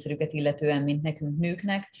reprodukciós rendszerüket illetően, mint nekünk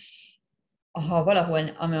nőknek. Ha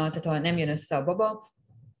valahol, tehát ha nem jön össze a baba,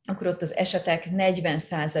 akkor ott az esetek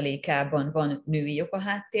 40%-ában van női ok a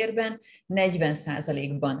háttérben,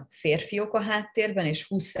 40%-ban férfi ok a háttérben, és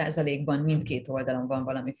 20%-ban mindkét oldalon van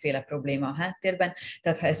valamiféle probléma a háttérben.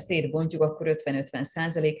 Tehát ha ezt szétbontjuk, akkor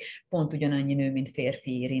 50-50%, pont ugyanannyi nő, mint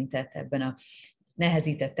férfi érintett ebben a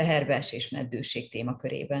nehezített teherbeesés meddőség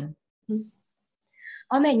témakörében.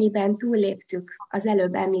 Amennyiben túlléptük az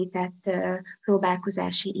előbb említett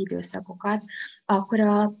próbálkozási időszakokat, akkor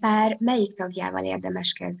a pár melyik tagjával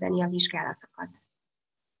érdemes kezdeni a vizsgálatokat?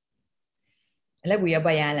 legújabb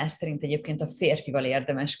ajánlás szerint egyébként a férfival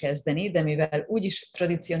érdemes kezdeni, de mivel úgyis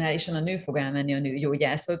tradicionálisan a nő fog elmenni a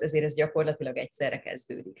nőgyógyászhoz, ezért ez gyakorlatilag egyszerre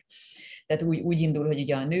kezdődik. Tehát úgy indul, hogy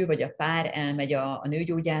ugye a nő vagy a pár elmegy a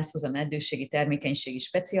nőgyógyászhoz, a meddőségi termékenységi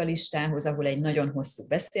specialistához, ahol egy nagyon hosszú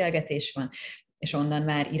beszélgetés van, és onnan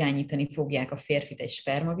már irányítani fogják a férfit egy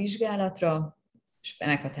spermavizsgálatra,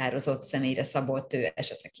 meghatározott személyre szabott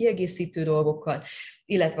esetleg kiegészítő dolgokkal,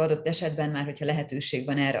 illetve adott esetben már, hogyha lehetőség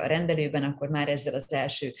van erre a rendelőben, akkor már ezzel az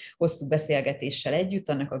első hosszú beszélgetéssel együtt,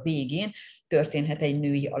 annak a végén történhet egy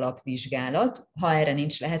női alapvizsgálat. Ha erre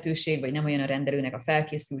nincs lehetőség, vagy nem olyan a rendelőnek a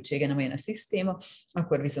felkészültsége, nem olyan a szisztéma,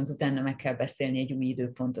 akkor viszont utána meg kell beszélni egy új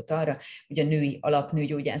időpontot arra, hogy a női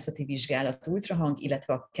alapnőgyógyászati vizsgálat, ultrahang,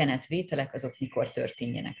 illetve a kenetvételek azok mikor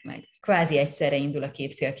történjenek meg. Kvázi egyszerre indul a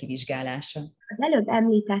két fél kivizsgálása. Az előbb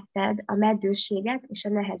említetted a meddőséget és a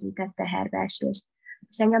nehezített teherbeesést.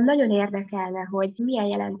 És engem nagyon érdekelne, hogy milyen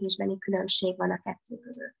jelentésbeni különbség van a kettő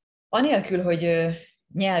között. Anélkül, hogy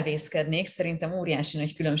nyelvészkednék, szerintem óriási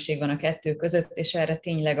nagy különbség van a kettő között, és erre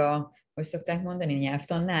tényleg hogy szokták mondani,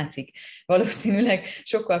 nyelvtan nácik valószínűleg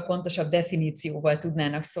sokkal pontosabb definícióval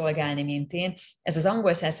tudnának szolgálni, mint én. Ez az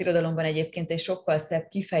angol száz irodalomban egyébként egy sokkal szebb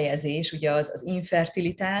kifejezés, ugye az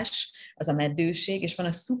infertilitás, az a meddőség, és van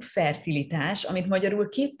a szubfertilitás, amit magyarul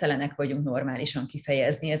képtelenek vagyunk normálisan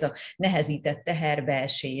kifejezni, ez a nehezített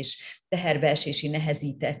teherbeesés, teherbeesési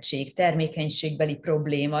nehezítettség, termékenységbeli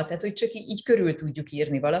probléma, tehát hogy csak így körül tudjuk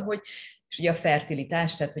írni valahogy, és ugye a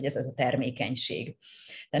fertilitás, tehát hogy ez az a termékenység.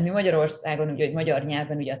 Tehát mi Magyarországon, ugye, hogy magyar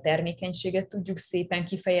nyelven ugye a termékenységet tudjuk szépen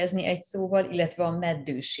kifejezni egy szóval, illetve a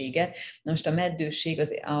meddőséget. Na most a meddőség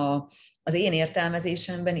az én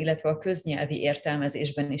értelmezésemben, illetve a köznyelvi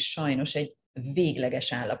értelmezésben is sajnos egy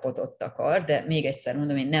végleges állapotot takar, de még egyszer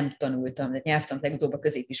mondom, én nem tanultam, de nyelvtant legutóbb a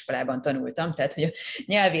középiskolában tanultam, tehát hogy a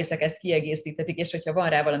nyelvészek ezt kiegészítetik, és hogyha van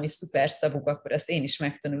rá valami szuper szavuk, akkor azt én is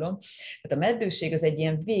megtanulom. Tehát a meddőség az egy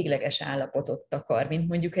ilyen végleges állapotot takar, mint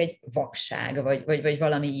mondjuk egy vakság, vagy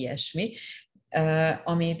valami ilyesmi,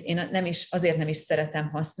 amit én azért nem is szeretem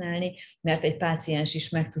használni, mert egy páciens is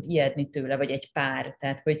meg tud ijedni tőle, vagy egy pár.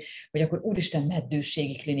 Tehát, hogy akkor úristen,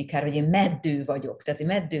 meddőségi klinikára, vagy én meddő vagyok. Tehát, hogy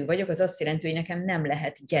meddő vagyok, az azt jelenti, hogy nekem nem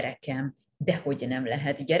lehet gyerekem. Dehogy nem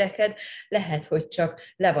lehet gyereked, lehet, hogy csak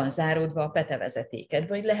le van záródva a petevezetéked,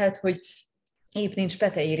 vagy lehet, hogy épp nincs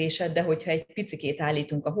peteérésed, de hogyha egy picikét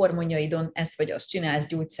állítunk a hormonjaidon, ezt vagy azt csinálsz,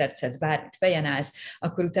 gyógyszert szedsz, bármit fejen állsz,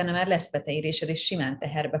 akkor utána már lesz peteérésed, és simán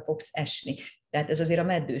teherbe fogsz esni. Tehát ez azért a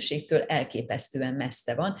meddőségtől elképesztően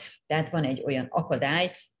messze van. Tehát van egy olyan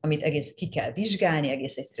akadály, amit egész ki kell vizsgálni,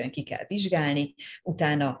 egész egyszerűen ki kell vizsgálni,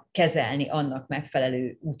 utána kezelni annak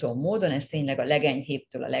megfelelő úton, módon, ez tényleg a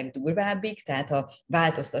legenyhébbtől a legdurvábbig, tehát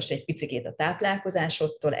változtass egy picikét a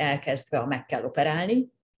táplálkozásodtól, elkezdve a meg kell operálni,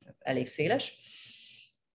 elég széles,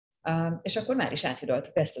 és akkor már is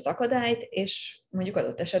áthidaltuk ezt az akadályt, és mondjuk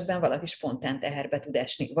adott esetben valaki spontán teherbe tud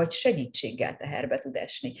esni, vagy segítséggel teherbe tud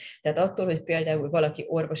esni. Tehát attól, hogy például valaki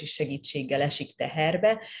orvosi segítséggel esik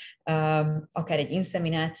teherbe, akár egy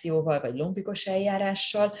inszeminációval, vagy lombikos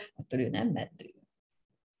eljárással, attól ő nem meddő.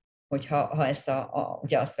 Hogyha ezt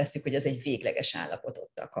ugye azt vesztük, hogy az egy végleges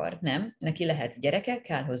állapotot akar. Nem, neki lehet gyereke,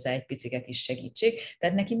 kell hozzá egy picike kis segítség,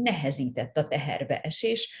 tehát neki nehezített a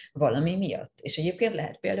teherbeesés valami miatt. És egyébként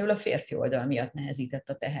lehet például a férfi oldal miatt nehezített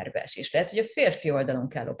a teherbeesés. Lehet, hogy a férfi oldalon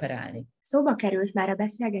kell operálni. Szóba került már a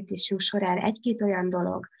beszélgetésünk során egy-két olyan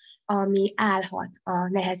dolog, ami állhat a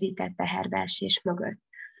nehezített teherbeesés mögött.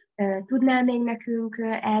 Tudnál még nekünk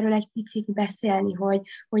erről egy picit beszélni,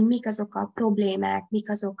 hogy mik azok a problémák, mik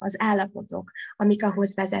azok az állapotok, amik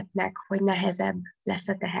ahhoz vezetnek, hogy nehezebb lesz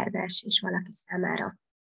a teherbeesés valaki számára?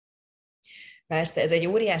 Persze, ez egy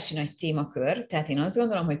óriási nagy témakör, tehát én azt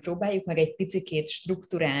gondolom, hogy próbáljuk meg egy picikét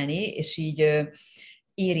strukturálni, és így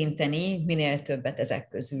érinteni minél többet ezek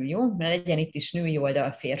közül, jó? Mert legyen itt is női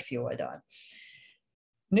oldal, férfi oldal.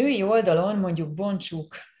 Női oldalon mondjuk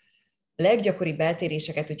bontsuk leggyakoribb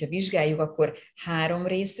eltéréseket, hogyha vizsgáljuk, akkor 3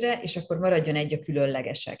 részre, és akkor maradjon egy a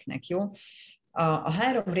különlegeseknek, jó? A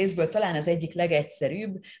 3 részből talán az egyik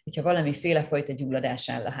legegyszerűbb, hogyha valamiféle fajta gyulladás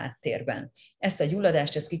áll a háttérben. Ezt a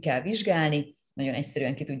gyulladást ki kell vizsgálni, nagyon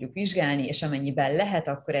egyszerűen ki tudjuk vizsgálni, és amennyiben lehet,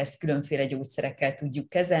 akkor ezt különféle gyógyszerekkel tudjuk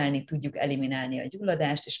kezelni, tudjuk eliminálni a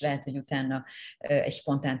gyulladást, és lehet, hogy utána egy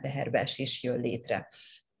spontán teherbeesés jön létre.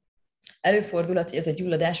 Előfordulhat, hogy ez a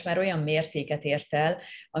gyulladás már olyan mértéket ért el,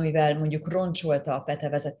 amivel mondjuk roncsolta a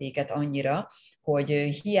petevezetéket annyira, hogy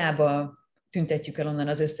hiába tüntetjük el onnan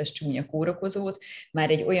az összes csúnya kórokozót, már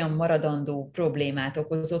egy olyan maradandó problémát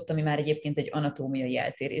okozott, ami már egyébként egy anatómiai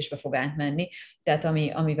eltérésbe fog átmenni, tehát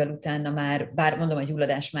amivel utána már, bár mondom, a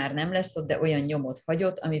gyulladás már nem lesz ott, de olyan nyomot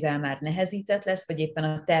hagyott, amivel már nehezített lesz, vagy éppen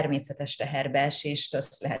a természetes teherbeesést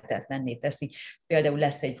azt lehetetlenné teszi. Például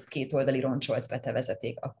lesz egy kétoldali roncsolt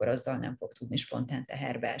petevezeték, akkor azzal nem fog tudni spontán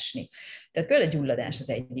teherbe esni. Tehát például a gyulladás az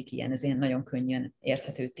egyik ilyen, ez ilyen nagyon könnyen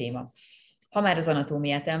érthető téma. Ha már az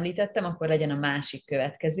anatómiát említettem, akkor legyen a másik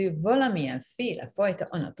következő, valamilyen fajta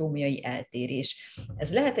anatómiai eltérés.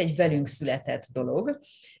 Ez lehet egy velünk született dolog,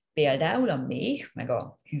 például a méh, meg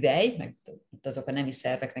a hüvely, meg azok a nemi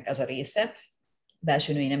szerveknek az a része,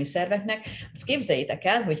 belső női nemi szerveknek, azt képzeljétek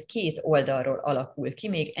el, hogy két oldalról alakul ki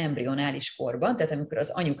még embrionális korban, tehát amikor az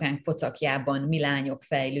anyukánk pocakjában mi lányok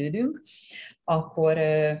fejlődünk, akkor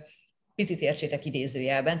picit értsétek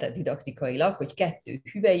idézőjelben, tehát didaktikailag, hogy 2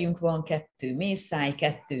 hüvelyünk van, 2 méhszáj,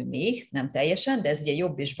 2 méh, nem teljesen, de ez ugye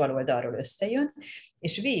jobb és bal oldalról összejön,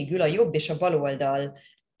 és végül a jobb és a bal oldal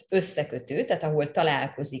összekötő, tehát ahol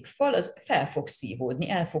találkozik fal, az fel fog szívódni,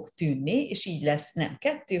 el fog tűnni, és így lesz nem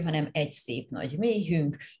 2, hanem egy szép nagy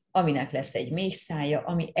méhünk, aminek lesz egy méhszája,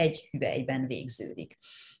 ami egy hüvelyben végződik.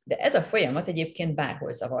 De ez a folyamat egyébként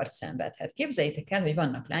bárhol zavart szenvedhet. Képzeljétek el, hogy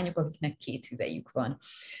vannak lányok, akiknek 2 hüvelyük van,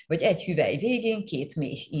 vagy egy hüvely végén 2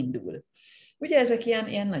 méh indul. Ugye ezek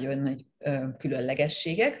ilyen nagyon nagy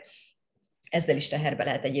különlegességek, ezzel is teherbe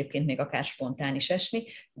lehet egyébként még akár spontán is esni,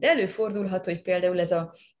 de előfordulhat, hogy például ez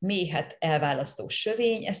a méhet elválasztó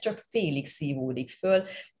sövény, ez csak félig szívódik föl,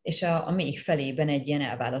 és a méh felében egy ilyen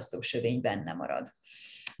elválasztó sövény benne marad.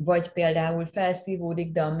 Vagy például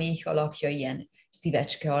felszívódik, de a méh alakja ilyen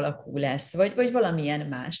szívecske alakú lesz, vagy valamilyen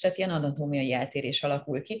más, tehát ilyen anatómiai eltérés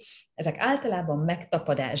alakul ki. Ezek általában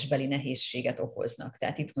megtapadásbeli nehézséget okoznak.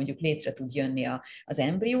 Tehát itt mondjuk létre tud jönni az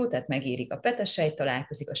embrió, tehát megérik a petesejt,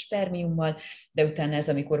 találkozik a spermiummal, de utána ez,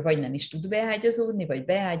 amikor vagy nem is tud beágyazódni, vagy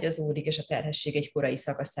beágyazódik, és a terhesség egy korai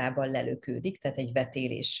szakaszában lelökődik, tehát egy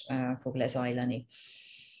vetélés fog lezajlani.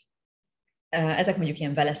 Ezek mondjuk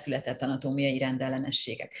ilyen veleszületett anatómiai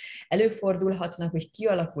rendellenességek. Előfordulhatnak, hogy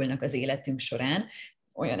kialakulnak az életünk során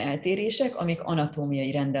olyan eltérések, amik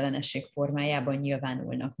anatómiai rendellenesség formájában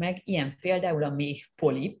nyilvánulnak meg. Ilyen például a méh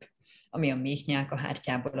polip, ami a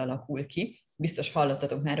méhnyálkahártyából alakul ki. Biztos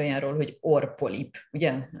hallottatok már olyanról, hogy orrpolip,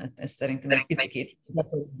 ugye? Ez szerintem egy picikét,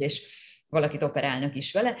 és valakit operálnak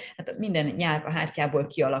is vele. Hát minden nyálkahártyából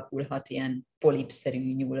kialakulhat ilyen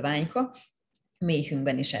polipszerű nyúlványka,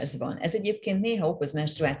 méhünkben is ez van. Ez egyébként néha okoz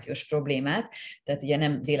menstruációs problémát, tehát ugye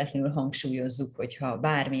nem véletlenül hangsúlyozzuk, hogyha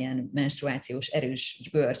bármilyen menstruációs erős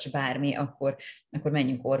görcs bármi, akkor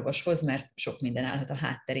menjünk orvoshoz, mert sok minden állhat a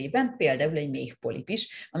hátterében, például egy méhpolip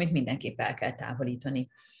is, amit mindenképp el kell távolítani.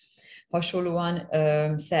 Hasonlóan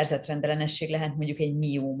szerzett rendellenesség lehet mondjuk egy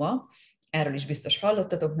mióma, erről is biztos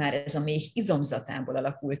hallottatok már, ez a méh izomzatából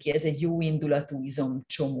alakul ki, ez egy jó indulatú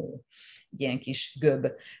izomcsomó, ilyen kis göb,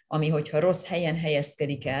 ami hogyha rossz helyen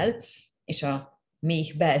helyezkedik el, és a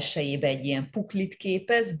méh belsejébe egy ilyen puklit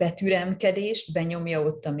képez, betüremkedést, benyomja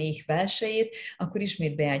ott a méh belsejét, akkor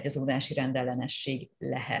ismét beágyazódási rendellenesség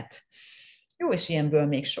lehet. Jó, és ilyenből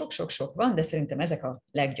még sok-sok-sok van, de szerintem ezek a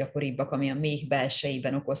leggyakoribbak, ami a méh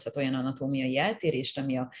belsejében okozhat olyan anatómiai eltérést,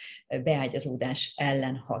 ami a beágyazódás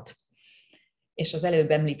ellen hat. És az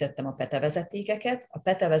előbb említettem a petevezetékeket. A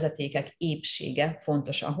petevezetékek épsége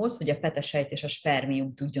fontos ahhoz, hogy a petesejt és a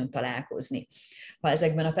spermium tudjon találkozni. Ha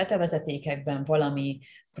ezekben a petevezetékekben valami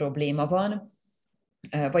probléma van,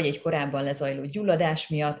 vagy egy korábban lezajló gyulladás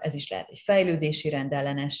miatt, ez is lehet egy fejlődési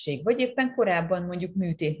rendellenesség, vagy éppen korábban mondjuk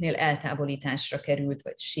műtétnél eltávolításra került,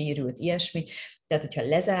 vagy sérült, ilyesmi. Tehát, hogyha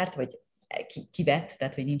lezárt, vagy kivett,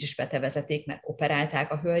 tehát, hogy nincs is petevezeték, mert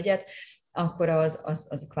operálták a hölgyet, akkor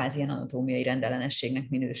az kvázi ilyen anatómiai rendellenességnek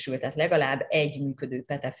minősül. Tehát legalább egy működő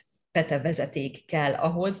petevezeték kell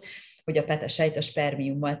ahhoz, hogy a petesejt a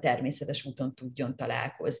spermiummal természetes úton tudjon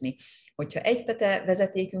találkozni. Hogyha egy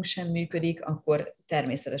petevezetékünk sem működik, akkor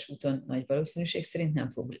természetes úton nagy valószínűség szerint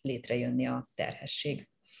nem fog létrejönni a terhesség.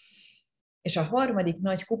 És a harmadik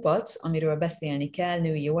nagy kupac, amiről beszélni kell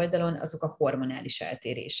női oldalon, azok a hormonális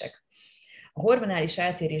eltérések. A hormonális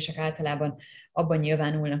eltérések általában abban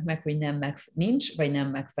nyilvánulnak meg, hogy nincs vagy nem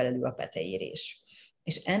megfelelő a peteérés.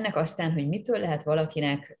 És ennek aztán, hogy mitől lehet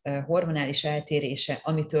valakinek hormonális eltérése,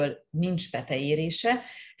 amitől nincs peteérése,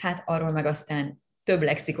 hát arról meg aztán több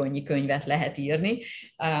lexikonnyi könyvet lehet írni,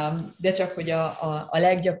 de csak hogy a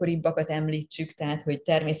leggyakoribbakat említsük, tehát hogy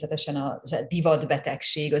természetesen a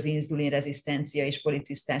divatbetegség, az inzulinrezisztencia és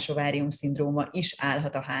policisztás ovárium-szindróma is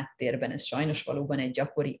állhat a háttérben, ez sajnos valóban egy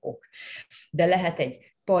gyakori ok. De lehet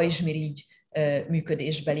egy pajzsmirigy,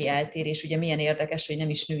 működésbeli eltérés. Ugye milyen érdekes, hogy nem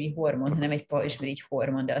is női hormon, hanem egy pajzsmirigy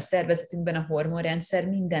hormon, de a szervezetünkben a hormonrendszer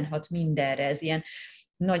minden hat mindenre, ez ilyen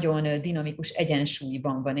nagyon dinamikus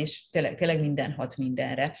egyensúlyban van, és tényleg minden hat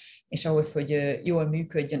mindenre. És ahhoz, hogy jól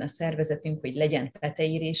működjön a szervezetünk, hogy legyen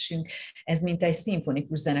peteírésünk, ez mint egy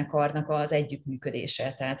szimfonikus zenekarnak az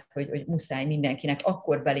együttműködése. Tehát, hogy muszáj mindenkinek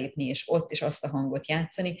akkor belépni, és ott is azt a hangot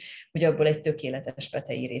játszani, hogy abból egy tökéletes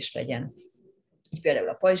peteírés legyen. Így például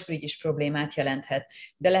a pajzsmirigy is problémát jelenthet,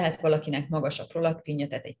 de lehet valakinek magas a prolaktinja,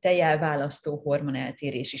 tehát egy tejelválasztó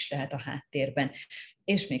hormoneltérés is lehet a háttérben,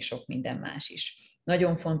 és még sok minden más is.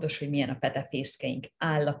 Nagyon fontos, hogy milyen a petefészkeink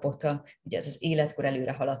állapota, ugye ez az életkor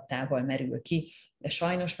előre haladtával merül ki, de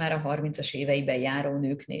sajnos már a 30-as éveiben járó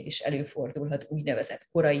nőknél is előfordulhat úgynevezett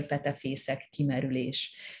korai petefészek,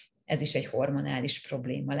 kimerülés. Ez is egy hormonális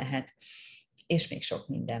probléma lehet, és még sok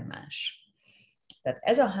minden más. Tehát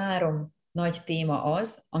ez a 3 nagy téma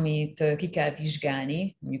az, amit ki kell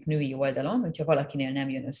vizsgálni, mondjuk női oldalon, hogyha valakinél nem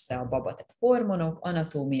jön össze a baba, tehát hormonok,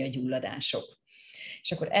 anatómia, gyulladások.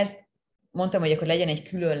 És akkor ezt mondtam, hogy akkor legyen egy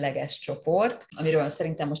különleges csoport, amiről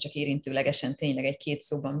szerintem most csak érintőlegesen tényleg 1-2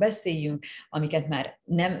 szóban beszéljünk, amiket már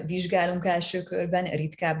nem vizsgálunk első körben,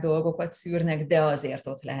 ritkább dolgokat szűrnek, de azért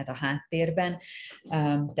ott lehet a háttérben,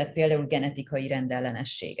 tehát például genetikai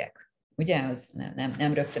rendellenességek. Ugye, az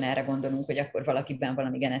nem rögtön erre gondolunk, hogy akkor valakiben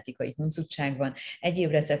valami genetikai huncutság van,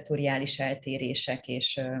 egyéb receptoriális eltérések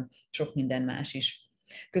és sok minden más is.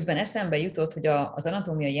 Közben eszembe jutott, hogy az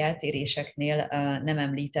anatómiai eltéréseknél nem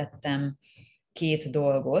említettem 2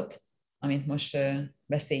 dolgot, amit most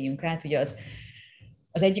beszéljünk át. Ugye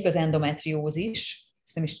az egyik az endometriózis,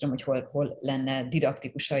 ezt nem is tudom, hogy hol lenne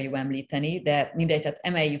didaktikusan jó említeni, de mindegy, tehát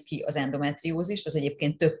emeljük ki az endometriózist, az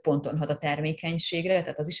egyébként több ponton hat a termékenységre,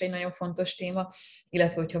 tehát az is egy nagyon fontos téma,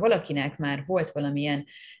 illetve hogyha valakinek már volt valamilyen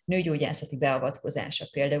nőgyógyászati beavatkozása,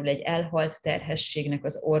 például egy elhalt terhességnek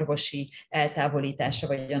az orvosi eltávolítása,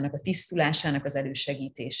 vagy annak a tisztulásának az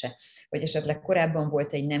elősegítése, vagy esetleg korábban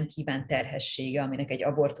volt egy nem kívánt terhessége, aminek egy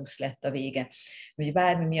abortusz lett a vége, vagy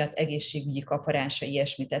bármi miatt egészségügyi kaparása,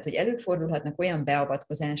 ilyesmi, tehát hogy előfordulhatnak olyan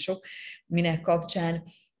beavatkozások, minek kapcsán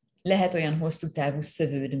lehet olyan hosszú távú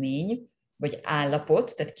szövődmény, vagy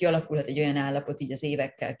állapot, tehát kialakulhat egy olyan állapot így az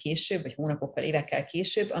évekkel később, vagy hónapokkal, évekkel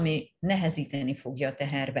később, ami nehezíteni fogja a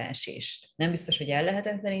teherbeesést. Nem biztos, hogy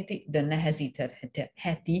ellehetetleníti, de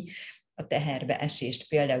nehezítheti a teherbeesést,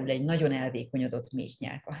 például egy nagyon elvékonyodott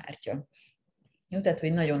méhnyálkahártya. Jó, tehát,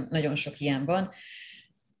 hogy nagyon, nagyon sok ilyen van,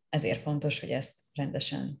 ezért fontos, hogy ezt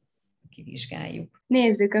rendesen kivizsgáljuk.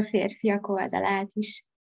 Nézzük a férfiak oldalát is.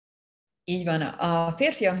 Így van. A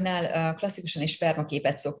férfiaknál klasszikusan egy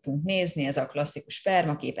spermaképet szoktunk nézni, ez a klasszikus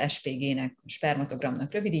spermakép, SPG-nek,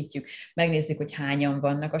 spermatogramnak rövidítjük, megnézzük, hogy hányan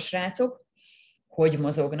vannak a srácok, hogy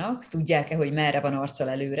mozognak, tudják-e, hogy merre van arccal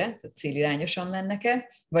előre, tehát célirányosan mennek-e,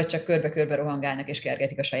 vagy csak körbe-körbe rohangálnak és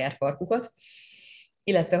kergetik a saját farkukat,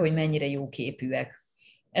 illetve, hogy mennyire jó képűek.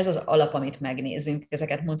 Ez az alap, amit megnézzünk.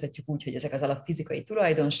 Ezeket mondhatjuk úgy, hogy ezek az alapfizikai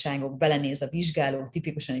tulajdonságok, belenéz a vizsgáló,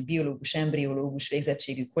 tipikusan egy biológus, embriológus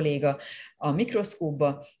végzettségű kolléga a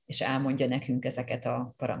mikroszkópba, és elmondja nekünk ezeket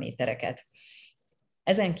a paramétereket.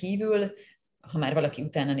 Ezen kívül, ha már valaki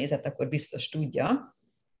utána nézett, akkor biztos tudja,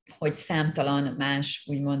 hogy számtalan más,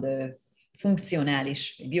 úgymond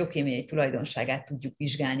funkcionális, biokémiai tulajdonságát tudjuk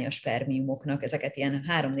vizsgálni a spermiumoknak. Ezeket ilyen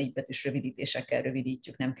 3-4 betűs rövidítésekkel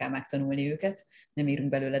rövidítjük, nem kell megtanulni őket, nem írunk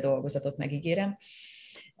belőle dolgozatot, megígérem.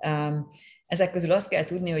 Ezek közül azt kell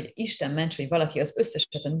tudni, hogy Isten ments, hogy valaki az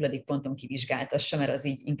összeset a 0. ponton kivizsgáltassa, mert az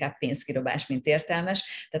így inkább pénzkidobás, mint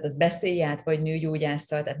értelmes. Tehát az beszélj át vagy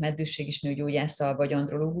nőgyógyásszal, tehát meddősségis nőgyógyásszal, vagy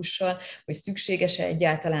andrológussal, hogy szükséges-e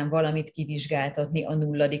egyáltalán valamit kivizsgáltatni a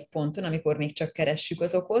 0. ponton, amikor még csak keressük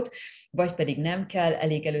az okot, vagy pedig nem kell,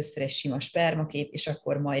 elég először egy sima spermakép, és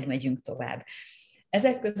akkor majd megyünk tovább.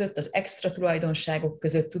 Ezek között az extra tulajdonságok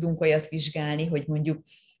között tudunk olyat vizsgálni, hogy mondjuk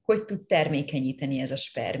hogy tud termékenyíteni ez a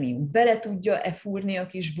spermium. Bele tudja-e fúrni a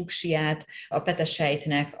kis buksiját a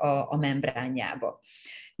petesejtnek a membránjába.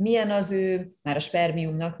 Milyen az ő, már a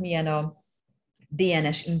spermiumnak, milyen a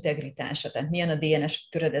DNS integritása, tehát milyen a DNS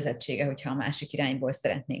töredezettsége, hogyha a másik irányból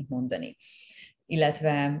szeretnénk mondani.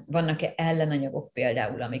 Illetve vannak-e ellenanyagok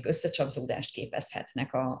például, amik összecsapzódást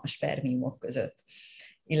képezhetnek a spermiumok között,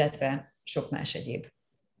 illetve sok más egyéb.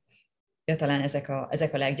 Ja, talán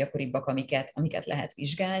ezek a leggyakoribbak, amiket lehet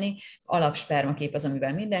vizsgálni. Alapspermakép az,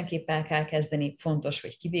 amivel mindenképp el kell kezdeni. Fontos,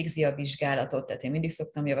 hogy kivégzi a vizsgálatot, tehát én mindig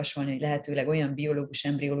szoktam javasolni, hogy lehetőleg olyan biológus,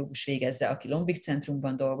 embriológus végezze, aki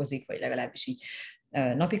lombikcentrumban dolgozik, vagy legalábbis így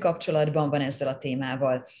napi kapcsolatban van ezzel a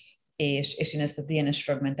témával, és én ezt a DNS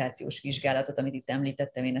fragmentációs vizsgálatot, amit itt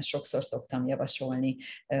említettem, én ezt sokszor szoktam javasolni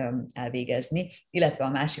elvégezni, illetve a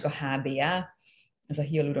másik a HBA, ez a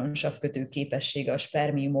hialuronsav-kötő képessége a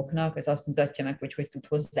spermiumoknak, ez azt mutatja meg, hogy tud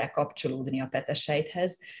hozzá kapcsolódni a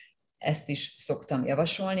petesejthez. Ezt is szoktam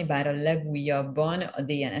javasolni, bár a legújabban a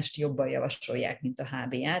DNS-t jobban javasolják, mint a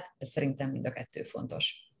HBA-t, de szerintem mind a kettő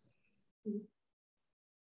fontos.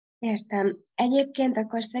 Értem. Egyébként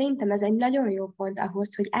akkor szerintem ez egy nagyon jó pont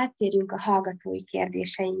ahhoz, hogy áttérjünk a hallgatói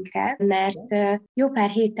kérdéseinkre, mert jó pár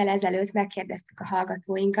héttel ezelőtt megkérdeztük a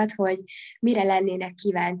hallgatóinkat, hogy mire lennének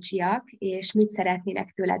kíváncsiak, és mit szeretnének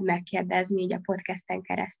tőled megkérdezni így a podcasten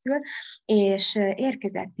keresztül, és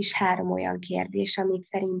érkezett is 3 olyan kérdés, amit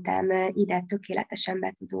szerintem ide tökéletesen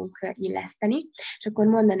be tudunk illeszteni, és akkor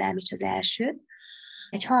mondanám is az elsőt.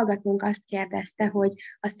 Egy hallgatónk azt kérdezte, hogy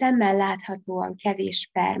a szemmel láthatóan kevés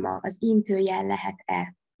sperma az intőjel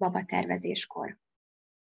lehet-e babatervezéskor?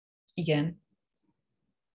 Igen.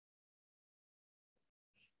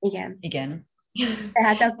 Igen. Igen.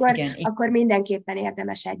 Tehát Igen. akkor mindenképpen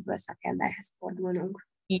érdemes egyből szakemberhez fordulnunk.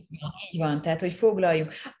 Így van, tehát hogy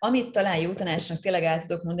foglaljuk. Amit talán jó tanácsnak tényleg el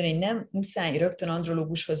tudok mondani, hogy nem muszáj rögtön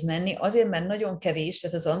andrológushoz menni, azért, mert nagyon kevés,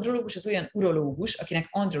 tehát az andrológus az olyan urológus, akinek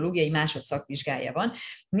andrológiai másodszakvizsgája van,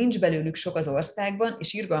 nincs belőlük sok az országban,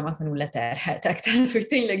 és irgalmatlanul leterheltek. Tehát, hogy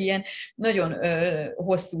tényleg ilyen nagyon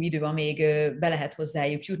hosszú idő, amíg be lehet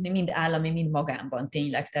hozzájuk jutni, mind állami, mind magánban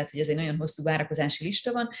tényleg. Tehát, hogy ez egy nagyon hosszú várakozási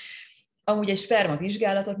lista van. Amúgy egy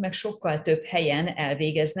spermavizsgálatot meg sokkal több helyen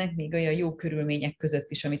elvégeznek, még olyan jó körülmények között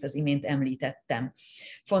is, amit az imént említettem.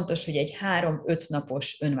 Fontos, hogy egy 3-5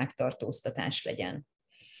 napos önmegtartóztatás legyen.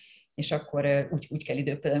 És akkor úgy kell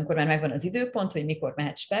időpont, amikor már megvan az időpont, hogy mikor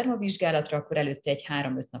mehet spermavizsgálatra, akkor előtte egy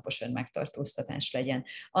 3-5 napos önmegtartóztatás legyen.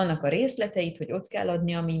 Annak a részleteit, hogy ott kell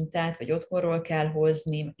adni a mintát, vagy otthonról kell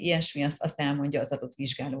hozni, ilyesmi, azt elmondja az adott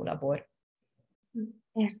vizsgálólabor.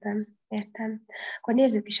 Értem. Akkor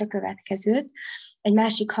nézzük is a következőt. Egy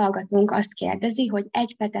másik hallgatónk azt kérdezi, hogy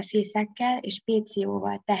egy petefészekkel és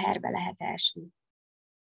PCO-val teherbe lehet esni.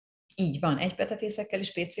 Így van, egy petefészekkel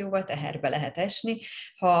és PCO-val teherbe lehet esni.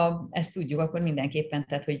 Ha ezt tudjuk, akkor mindenképpen,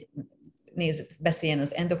 tehát, hogy beszéljen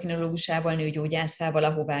az endokrinológusával, nőgyógyászával,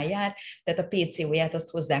 ahová jár, tehát a PCO-ját azt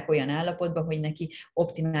hozzák olyan állapotba, hogy neki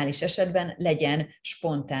optimális esetben legyen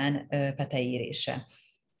spontán peteérése.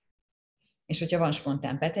 És hogyha van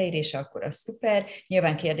spontán peteérése, akkor az szuper.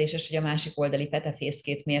 Nyilván kérdéses, hogy a másik oldali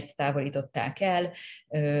petefészkét miért távolították el,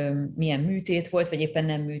 milyen műtét volt, vagy éppen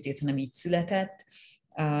nem műtét, hanem így született.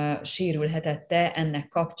 Sérülhetette ennek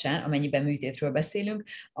kapcsán, amennyiben műtétről beszélünk,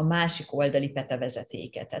 a másik oldali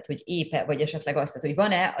petevezetéke. Tehát, hogy épp, vagy esetleg azt, tehát, hogy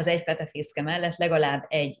van-e az egy petefészke mellett legalább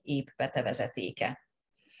egy épp petevezetéke.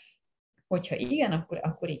 Hogyha igen,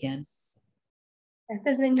 akkor igen. Hát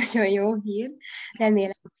ez egy nagyon jó hír.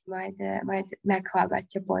 Remélem, hogy majd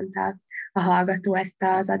meghallgatja pont a hallgató ezt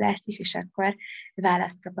az adást is, és akkor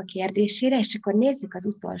választ kap a kérdésére, és akkor nézzük az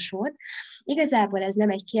utolsót. Igazából ez nem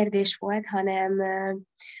egy kérdés volt,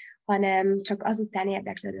 hanem csak azután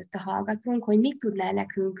érdeklődött a hallgatónk, hogy mit tudnál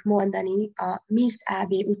nekünk mondani a MIST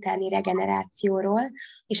AB utáni regenerációról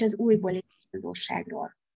és az újból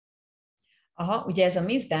építőzóságról. Aha, ugye ez a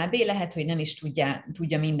MISD-AB, lehet, hogy nem is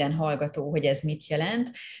tudja minden hallgató, hogy ez mit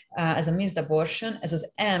jelent. Ez a MISD abortion, ez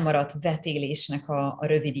az elmaradt vetélésnek a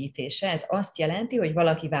rövidítése. Ez azt jelenti, hogy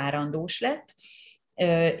valaki várandós lett,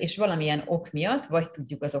 és valamilyen ok miatt, vagy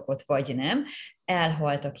tudjuk az okot, vagy nem,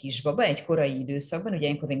 elhalt a kisbaba egy korai időszakban, ugye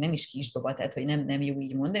ilyenkor még nem is kisbaba, tehát hogy nem jó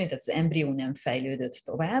így mondani, tehát az embrió nem fejlődött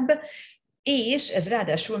tovább, és ez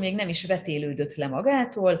ráadásul még nem is vetélődött le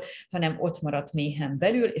magától, hanem ott maradt méhen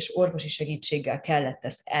belül, és orvosi segítséggel kellett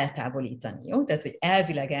ezt eltávolítani. Jó? Tehát, hogy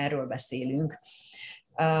elvileg erről beszélünk.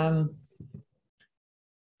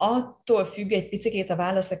 Attól függ egy picikét a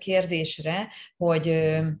válasz a kérdésre,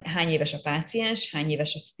 hogy hány éves a páciens, hány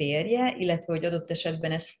éves a férje, illetve hogy adott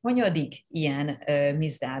esetben ez hanyadik ilyen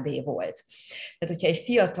MISD-AB volt. Tehát, hogyha egy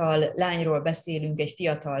fiatal lányról beszélünk, egy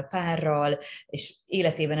fiatal párral, és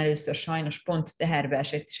életében először sajnos pont teherbe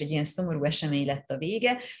esett, és egy ilyen szomorú esemény lett a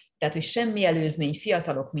vége, tehát, hogy semmi előzmény,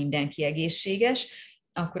 fiatalok, mindenki egészséges,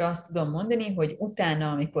 akkor azt tudom mondani, hogy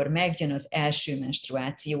utána, amikor megjön az első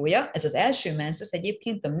menstruációja, ez az első mensz, ez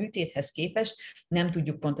egyébként a műtéthez képest nem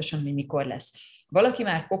tudjuk pontosan, hogy mikor lesz. Valaki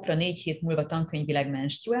már kopra 4 hét múlva tankönyvileg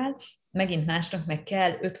menstruál, megint másnak meg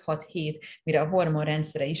kell 5-6 hét, mire a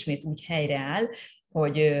hormonrendszere ismét úgy helyreáll,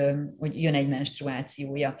 hogy jön egy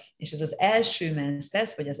menstruációja. És ez az első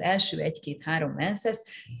menszesz, vagy az első 1-2-3 menszesz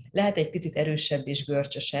lehet egy picit erősebb és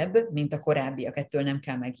görcsösebb, mint a korábbiak, ettől nem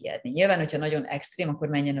kell megijedni. Nyilván, hogyha nagyon extrém, akkor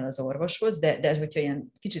menjen el az orvoshoz, de hogyha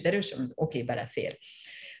ilyen kicsit erősebb, oké, belefér.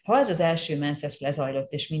 Ha az első menszesz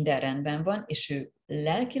lezajlott, és minden rendben van, és ő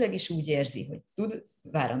lelkileg is úgy érzi, hogy tud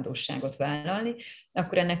várandósságot vállalni,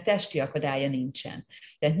 akkor ennek testi akadálya nincsen.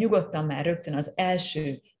 Tehát nyugodtan már rögtön az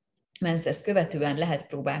első menszeszt követően lehet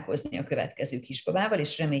próbálkozni a következő kisbabával,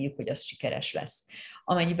 és reméljük, hogy az sikeres lesz.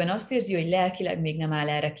 Amennyiben azt érzi, hogy lelkileg még nem áll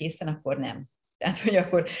erre készen, akkor nem. Tehát, hogy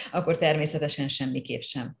akkor természetesen semmiképp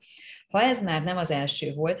sem. Ha ez már nem az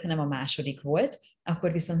első volt, hanem a második volt,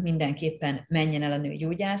 akkor viszont mindenképpen menjen el a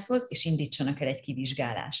nőgyógyászhoz, és indítsanak el egy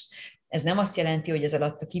kivizsgálást. Ez nem azt jelenti, hogy ez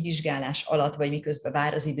alatt a kivizsgálás alatt, vagy miközben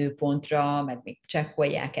vár az időpontra, meg még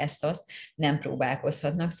csekkolják ezt-azt, nem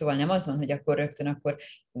próbálkozhatnak. Szóval nem az van, hogy akkor rögtön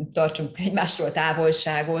tartsunk egymástól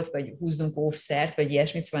távolságot, vagy húzzunk óvszert, vagy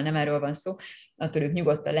ilyesmit, szóval nem erről van szó. Attól ők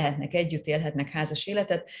nyugodtan lehetnek együtt, élhetnek házas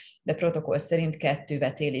életet, de protokoll szerint 2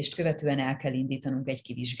 vetélést követően el kell indítanunk egy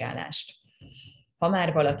kivizsgálást. Ha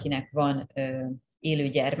már valakinek van élő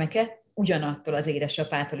gyermeke, ugyanattól az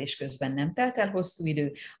édesapától és közben nem telt el hosszú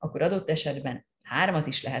idő, akkor adott esetben 3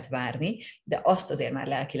 is lehet várni, de azt azért már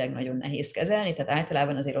lelkileg nagyon nehéz kezelni, tehát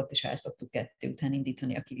általában azért ott is el szoktuk 2 után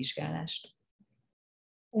indítani a kivizsgálást.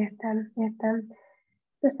 Értem.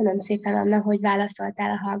 Köszönöm szépen, Anna, hogy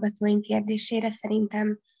válaszoltál a hallgatóink kérdésére.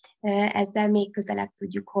 Szerintem ezzel még közelebb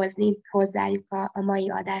tudjuk hozni hozzájuk a mai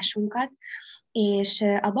adásunkat. És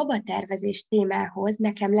a babatervezés témához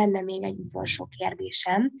nekem lenne még egy utolsó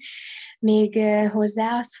kérdésem. Még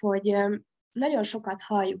hozzá az, hogy nagyon sokat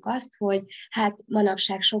halljuk azt, hogy hát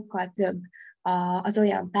manapság sokkal több az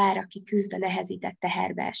olyan pár, aki küzd a nehezített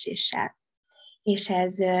teherbeeséssel. És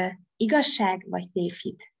ez igazság vagy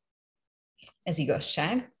tévhit? Ez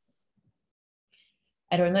igazság.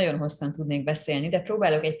 Erről nagyon hosszan tudnék beszélni, de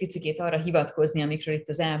próbálok egy picikét arra hivatkozni, amikről itt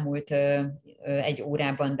az elmúlt 1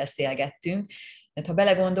 órában beszélgettünk. Tehát ha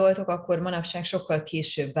belegondoltok, akkor manapság sokkal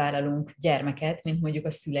később vállalunk gyermeket, mint mondjuk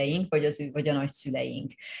a szüleink, vagy a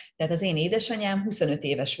nagyszüleink. Tehát az én édesanyám 25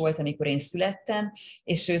 éves volt, amikor én születtem,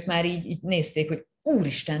 és őt már így nézték, hogy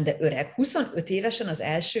úristen, de öreg, 25 évesen az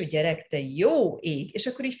első gyerek, te jó ég, és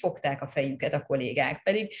akkor így fogták a fejüket a kollégák,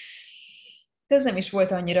 pedig ez nem is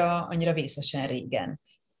volt annyira vészesen régen.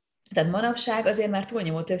 Tehát manapság azért már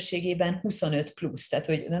túlnyomó többségében 25 plusz, tehát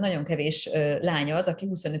hogy nagyon kevés lány az, aki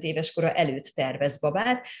 25 éves kora előtt tervez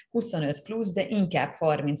babát, 25 plusz, de inkább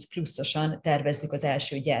 30 pluszosan tervezzük az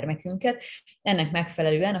első gyermekünket. Ennek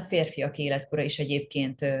megfelelően a férfiak életkora is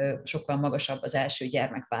egyébként sokkal magasabb az első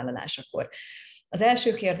gyermekvállalásakor. Az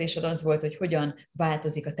első kérdésed az volt, hogy hogyan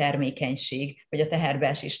változik a termékenység, vagy a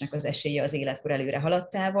teherbeesésnek az esélye az életkor előre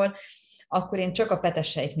haladtával. Akkor én csak a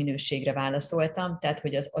petesejt minőségre válaszoltam, tehát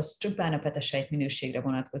hogy az csupán a petesejt minőségre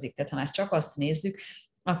vonatkozik. Tehát ha már csak azt nézzük,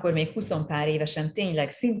 akkor még 20 pár évesen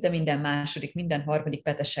tényleg szinte minden második, minden harmadik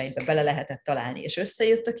petesejtbe bele lehetett találni, és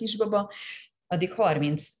összejött a kisbaba, addig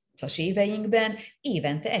 30-as éveinkben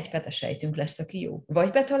évente 1 petesejtünk lesz, aki jó.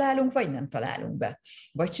 Vagy betalálunk, vagy nem találunk be.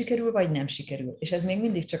 Vagy sikerül, vagy nem sikerül. És ez még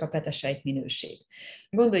mindig csak a petesejt minőség.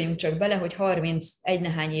 Gondoljunk csak bele, hogy 31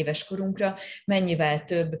 nehány éves korunkra mennyivel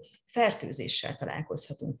több fertőzéssel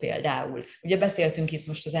találkozhatunk például. Ugye beszéltünk itt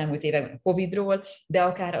most az elmúlt években a Covid-ról, de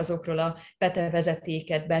akár azokról a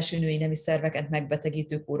petevezetéket, belső női nemi szerveket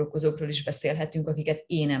megbetegítő kórokozókról is beszélhetünk, akiket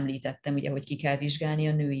én említettem, ugye, hogy ki kell vizsgálni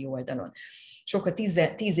a női oldalon. Sokkal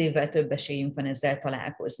 10 évvel több esélyünk van ezzel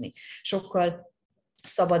találkozni. Sokkal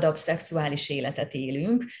szabadabb szexuális életet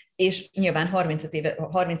élünk, és nyilván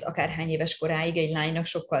 30 akárhány éves koráig egy lánynak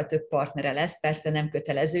sokkal több partnere lesz, persze nem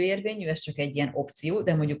kötelező érvényű, ez csak egy ilyen opció,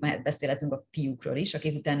 de mondjuk már beszélhetünk a fiúkról is,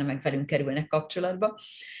 akik utána meg velünk kerülnek kapcsolatba.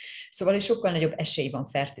 Szóval is sokkal nagyobb esély van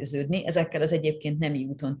fertőződni ezekkel az egyébként nemi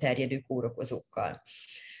úton terjedő kórokozókkal.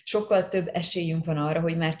 Sokkal több esélyünk van arra,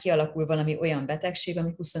 hogy már kialakul valami olyan betegség,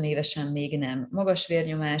 ami 20 évesen még nem. Magas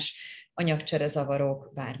vérnyomás,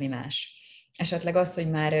 anyagcserezavarok, bármi más. Esetleg az, hogy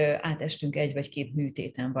már átestünk 1 vagy 2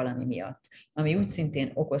 műtéten valami miatt, ami úgy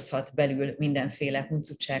szintén okozhat belül mindenféle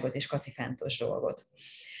huncutságot és kacifántos dolgot.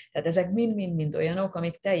 Tehát ezek mind-mind olyanok,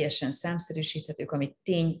 amik teljesen számszerűsíthetők, amik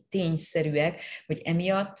tényszerűek, hogy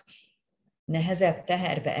emiatt nehezebb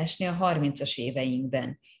teherbe esni a 30-as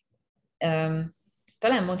éveinkben.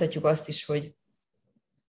 Talán mondhatjuk azt is, hogy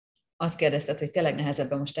azt kérdezted, hogy tényleg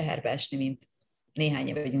nehezebben most teherbe esni, mint néhány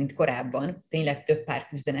éve, vagy mint korábban, tényleg több pár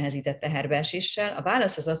küzd a nehezített teherbeeséssel. A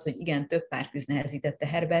válasz az, hogy igen, több pár küzd nehezített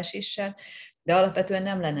teherbeeséssel, de alapvetően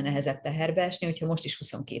nem lenne nehezebb teherbeesni, hogyha most is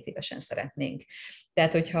 22 évesen szeretnénk.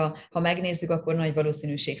 Tehát, hogyha megnézzük, akkor nagy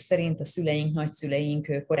valószínűség szerint a szüleink,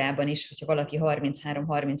 nagyszüleink korábban is, hogyha valaki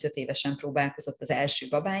 33-35 évesen próbálkozott az első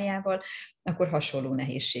babájával, akkor hasonló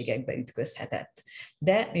nehézségekbe ütközhetett.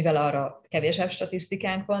 De mivel arra kevesebb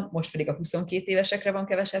statisztikánk van, most pedig a 22 évesekre van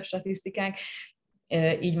kevesebb statisztikánk,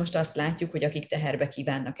 Így most azt látjuk, hogy akik teherbe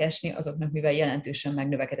kívánnak esni, azoknak mivel jelentősen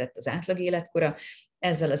megnövekedett az átlag életkora,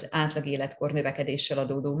 ezzel az átlag életkor növekedéssel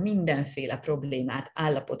adódó mindenféle problémát,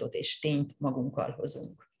 állapotot és tényt magunkkal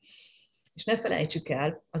hozunk. És ne felejtsük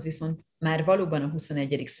el, az viszont már valóban a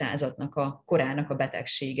 21. századnak a korának a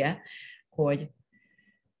betegsége, hogy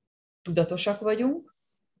tudatosak vagyunk,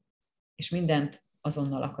 és mindent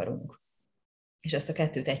azonnal akarunk. És ezt a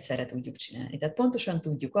kettőt egyszerre tudjuk csinálni. Tehát pontosan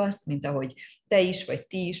tudjuk azt, mint ahogy te is, vagy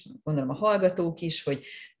ti is, gondolom a hallgatók is, hogy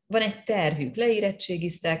van egy tervük,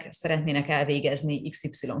 leérettségiztek, szeretnének elvégezni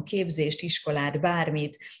XY képzést, iskolát,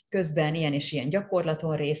 bármit, közben ilyen és ilyen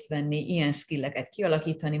gyakorlaton részt venni, ilyen skilleket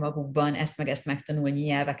kialakítani magukban, ezt meg ezt megtanulni,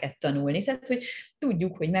 nyelveket tanulni. Tehát, hogy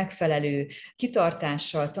tudjuk, hogy megfelelő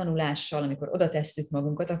kitartással, tanulással, amikor oda tesszük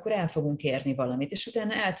magunkat, akkor el fogunk érni valamit, és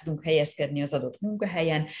utána el tudunk helyezkedni az adott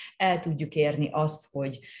munkahelyen, el tudjuk érni azt,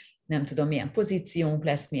 hogy nem tudom, milyen pozíciónk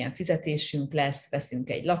lesz, milyen fizetésünk lesz, veszünk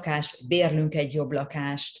egy lakást, vagy bérlünk egy jobb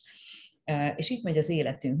lakást, és így megy az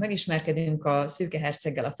életünk. Megismerkedünk a szőke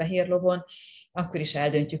herceggel a fehér lovon, akkor is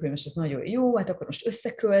eldöntjük, hogy most ez nagyon jó, hát akkor most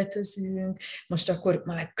összeköltözünk, most akkor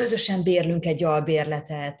már közösen bérlünk egy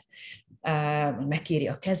albérletet, megkéri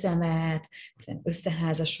a kezemet,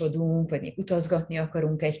 összeházasodunk, vagy még utazgatni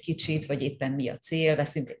akarunk egy kicsit, vagy éppen mi a cél,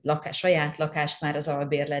 veszünk egy saját lakást már az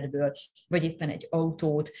albérletből, vagy éppen egy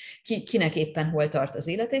autót, kinek éppen hol tart az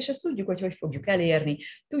élete, és ezt tudjuk, hogy fogjuk elérni,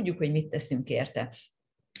 tudjuk, hogy mit teszünk érte.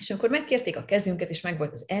 És amikor megkérték a kezünket, és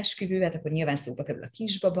megvolt az esküvő, hát akkor nyilván szóba kerül a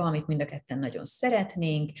kisbaba, amit mind a ketten nagyon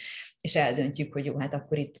szeretnénk, és eldöntjük, hogy jó, hát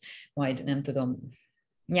akkor itt majd nem tudom,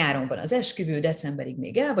 nyáron van az esküvő, decemberig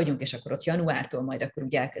még el vagyunk, és akkor ott januártól majd akkor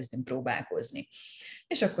úgy elkezdünk próbálkozni.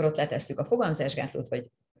 És akkor ott letesszük a fogamzásgátlót, vagy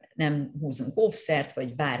nem húzunk óvszert,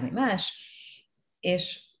 vagy bármi más,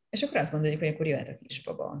 és akkor azt gondoljuk, hogy akkor jöhet a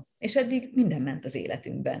kisbaba. És eddig minden ment az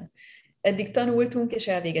életünkben. Eddig tanultunk, és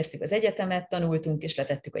elvégeztük az egyetemet, tanultunk, és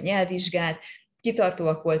letettük a nyelvvizsgát,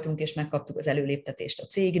 kitartóak voltunk, és megkaptuk az előléptetést a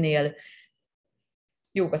cégnél,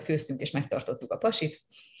 jókat főztünk, és megtartottuk a pasit,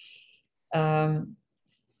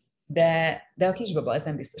 de a kisbaba az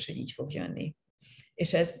nem biztos, hogy így fog jönni.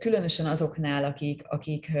 És ez különösen azoknál,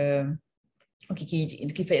 akik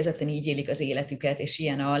így kifejezetten így élik az életüket, és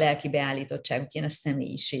ilyen a lelki beállítottságuk, ilyen a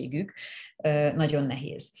személyiségük, nagyon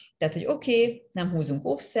nehéz. Tehát, hogy oké, nem húzunk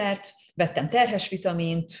óvszert, vettem terhes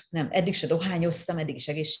vitamint, nem, eddig se dohányoztam, eddig is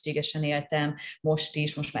egészségesen éltem,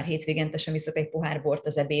 most már hétvégente sem iszok egy pohár bort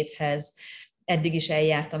az ebédhez, eddig is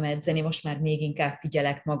eljártam edzeni, most már még inkább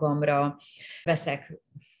figyelek magamra, veszek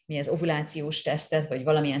ovulációs tesztet, vagy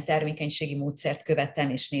valamilyen termékenységi módszert követem,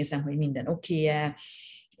 és nézem, hogy minden oké-e,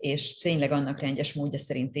 és tényleg annak rendes módja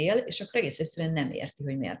szerint él, és akkor egész egyszerűen nem érti,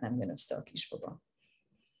 hogy miért nem jön össze a kisbaba.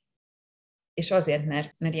 És azért,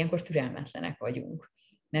 mert ilyenkor türelmetlenek vagyunk.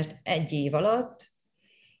 Mert egy év alatt,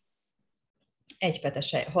 egy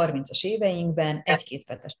petes 30-as éveinkben, egy-két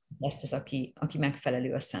petes lesz az, aki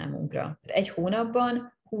megfelelő a számunkra. Egy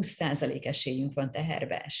hónapban 20% esélyünk van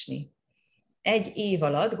teherbe esni. Egy év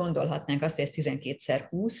alatt gondolhatnánk azt, hogy ez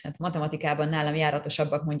 12x20, hát matematikában nálam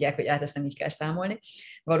járatosabbak mondják, hogy ezt nem így kell számolni,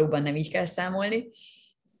 valóban nem így kell számolni.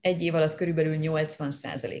 Egy év alatt körülbelül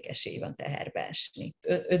 80% esély van teherbe esni.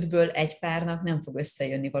 5-ből egy párnak nem fog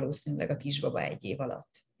összejönni valószínűleg a kisbaba egy év alatt.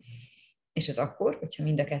 És ez akkor, hogyha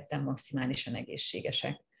mind a ketten maximálisan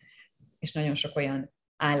egészségesek. És nagyon sok olyan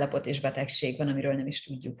állapot és betegség van, amiről nem is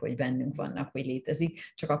tudjuk, hogy bennünk vannak, hogy létezik,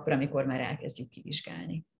 csak akkor, amikor már elkezdjük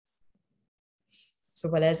kivizsgálni.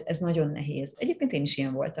 Szóval ez nagyon nehéz. Egyébként én is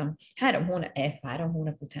ilyen voltam. 2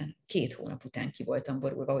 hónap után ki voltam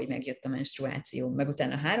borulva, hogy megjött a menstruáció, meg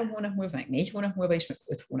utána 3 hónap múlva, meg 4 hónap múlva is, meg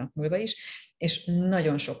 5 hónap múlva is, és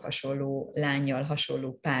nagyon sok hasonló lánnyal,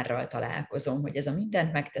 hasonló párral találkozom, hogy ez a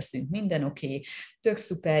mindent megteszünk, minden oké, tök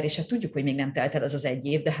szuper, és hát tudjuk, hogy még nem telt el az egy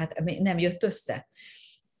év, de hát nem jött össze.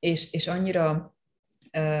 És annyira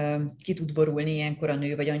ki tud borulni ilyenkor a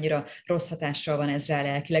nő, vagy annyira rossz hatással van ez rá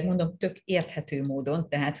lelkileg, mondom, tök érthető módon,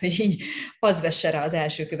 tehát, hogy így az vesse rá az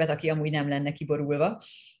első követ, aki amúgy nem lenne kiborulva,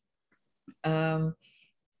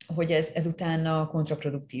 hogy ez utána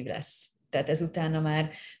kontraproduktív lesz. Tehát ez utána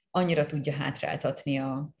már annyira tudja hátráltatni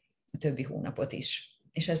a többi hónapot is.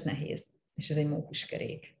 És ez nehéz. És ez egy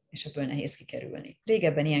mókuskerék. És ebből nehéz kikerülni.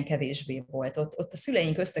 Régebben ilyen kevésbé volt. Ott a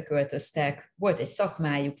szüleink összeköltöztek, volt egy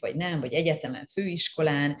szakmájuk, vagy nem, vagy egyetemen,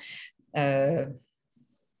 főiskolán,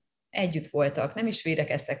 együtt voltak, nem is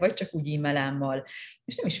védekeztek, vagy csak úgy e-mailámmal,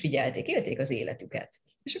 és nem is figyelték, élték az életüket.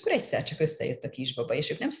 És akkor egyszer csak összejött a kisbaba,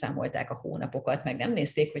 és ők nem számolták a hónapokat, meg nem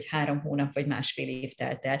nézték, hogy 3 hónap vagy másfél év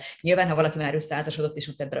telt el. Nyilván, ha valaki már összeházasodott és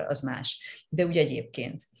utána, az más. De úgy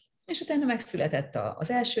egyébként. És utána megszületett az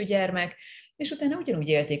első gyermek, és utána ugyanúgy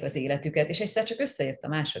élték az életüket, és egyszer csak összejött a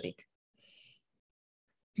második.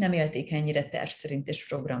 Nem élték ennyire terv szerint és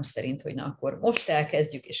program szerint, hogy na akkor most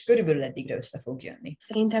elkezdjük, és körülbelül eddigre össze fog jönni.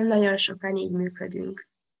 Szerintem nagyon sokan így működünk.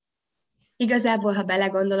 Igazából, ha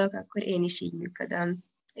belegondolok, akkor én is így működöm.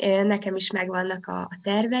 Nekem is megvannak a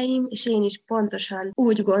terveim, és én is pontosan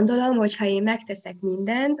úgy gondolom, hogy ha én megteszek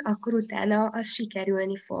mindent, akkor utána az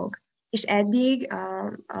sikerülni fog. És eddig,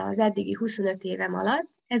 az eddigi 25 évem alatt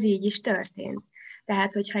ez így is történt.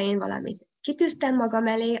 Tehát, hogyha én valamit kitűztem magam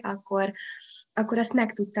elé, akkor azt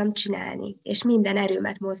meg tudtam csinálni, és minden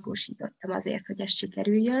erőmet mozgósítottam azért, hogy ez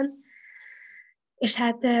sikerüljön. És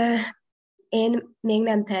hát én még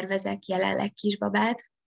nem tervezek jelenleg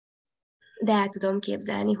kisbabát, de el tudom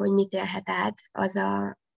képzelni, hogy mit élhet át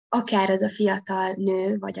akár az a fiatal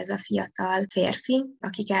nő, vagy az a fiatal férfi,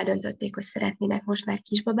 akik eldöntötték, hogy szeretnének most már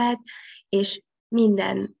kisbabát, és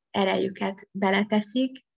minden erejüket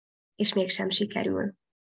beleteszik, és mégsem sikerül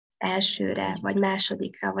elsőre, vagy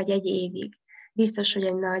másodikra, vagy egy évig. Biztos, hogy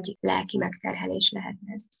egy nagy lelki megterhelés lehet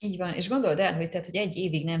ez. Így van, és gondold el, hogy egy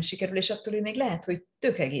évig nem sikerül, és attól ő még lehet, hogy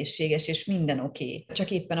tök egészséges, és minden oké.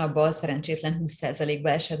 Csak éppen abban a szerencsétlen 20%-ba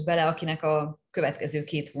esett bele, akinek a következő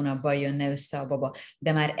 2 hónapban jönne össze a baba.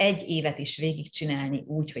 De már egy évet is végigcsinálni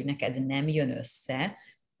úgy, hogy neked nem jön össze,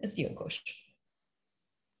 ez gyilkos.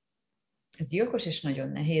 Ez gyilkos, és nagyon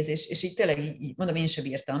nehéz, és így tényleg, így mondom, én sem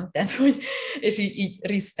bírtam, tehát, és így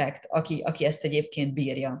respect, aki ezt egyébként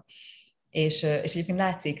bírja. És egyébként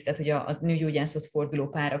látszik, tehát, hogy a nőgyógyászhoz forduló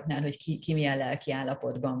pároknál, hogy ki milyen lelki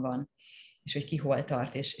állapotban van, és hogy ki hol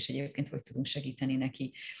tart, és egyébként hogy tudunk segíteni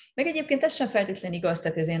neki. Meg egyébként ez sem feltétlenül igaz,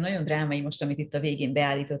 tehát ez ilyen nagyon drámai most, amit itt a végén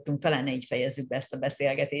beállítottunk, talán ne így fejezzük be ezt a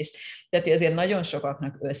beszélgetést, tehát hogy azért nagyon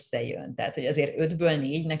sokaknak összejön, tehát hogy azért 5-ből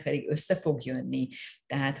 4-nek pedig össze fog jönni,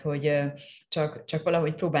 tehát hogy csak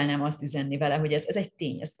valahogy próbálnám azt üzenni vele, hogy ez egy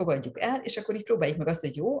tény, ezt fogadjuk el, és akkor így próbáljuk meg azt,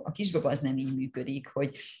 hogy jó, a kisbaba az nem így működik,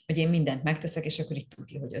 hogy én mindent megteszek, és akkor így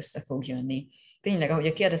tudja, hogy össze fog jönni. Tényleg,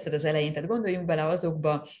 ahogy kérdezted az elején, tehát gondoljunk bele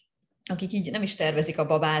azokba, akik így nem is tervezik a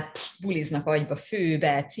babát, buliznak agyba,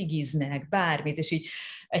 főbe, cigiznek, bármit, és így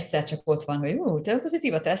egyszer csak ott van, hogy te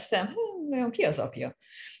pozitív a tesztem, olyan ki az apja?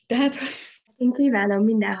 Tehát... Én kívánom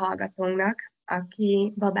minden hallgatónknak,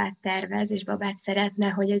 aki babát tervez és babát szeretne,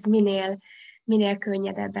 hogy ez minél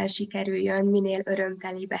könnyedebben sikerüljön, minél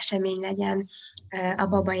örömtelibb esemény legyen a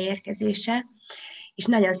baba érkezése. És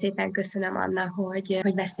nagyon szépen köszönöm, Anna,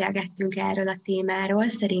 hogy beszélgettünk erről a témáról.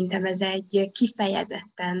 Szerintem ez egy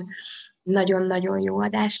kifejezetten nagyon-nagyon jó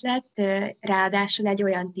adás lett, ráadásul egy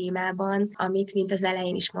olyan témában, amit, mint az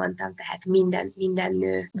elején is mondtam, tehát minden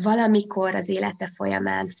nő valamikor az élete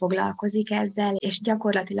folyamán foglalkozik ezzel, és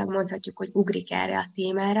gyakorlatilag mondhatjuk, hogy ugrik erre a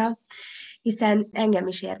témára, hiszen engem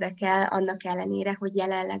is érdekel, annak ellenére, hogy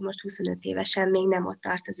jelenleg most 25 évesen még nem ott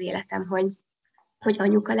tart az életem, hogy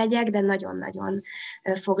anyuka legyek, de nagyon-nagyon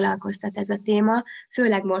foglalkoztat ez a téma.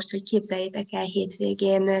 Főleg most, hogy képzeljétek el,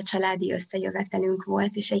 hétvégén családi összejövetelünk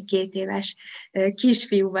volt, és egy 2 éves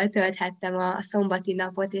kisfiúval tölthettem a szombati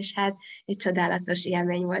napot, és hát egy csodálatos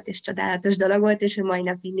élmény volt, és csodálatos dolog volt, és a mai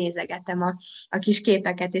napig nézegetem a kis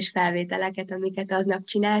képeket és felvételeket, amiket aznap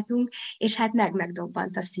csináltunk, és hát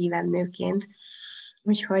megdobbant a szívem nőként.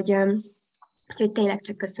 Úgyhogy tényleg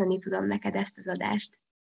csak köszönni tudom neked ezt az adást.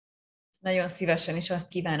 Nagyon szívesen is azt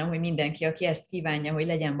kívánom, hogy mindenki, aki ezt kívánja, hogy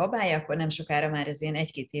legyen babája, akkor nem sokára már ez ilyen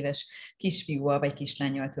 1-2 éves kisfiúval vagy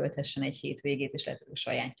kislánnyal tölthessen egy hétvégét, és lehet, hogy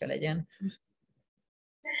sajátja legyen.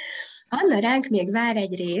 Anna, ránk még vár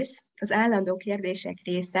egy rész, az állandó kérdések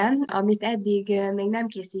része, amit eddig még nem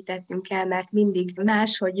készítettünk el, mert mindig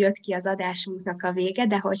máshogy jött ki az adásunknak a vége,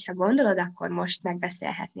 de hogyha gondolod, akkor most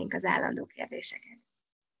megbeszélhetnénk az állandó kérdéseket.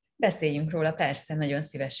 Beszéljünk róla, persze, nagyon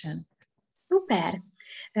szívesen. Szuper!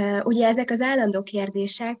 Ugye ezek az állandó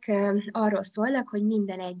kérdések arról szólnak, hogy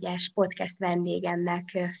minden egyes podcast vendégemnek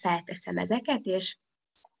felteszem ezeket, és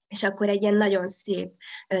akkor egy ilyen nagyon szép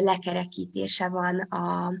lekerekítése van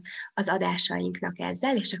az adásainknak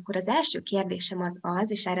ezzel, és akkor az első kérdésem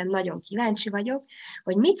az, és erre nagyon kíváncsi vagyok,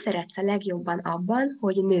 hogy mit szeretsz a legjobban abban,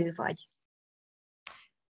 hogy nő vagy?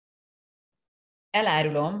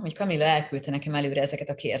 Elárulom, hogy Kamilla elküldte nekem előre ezeket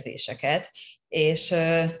a kérdéseket, és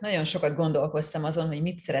nagyon sokat gondolkoztam azon, hogy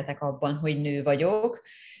mit szeretek abban, hogy nő vagyok,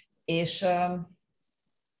 és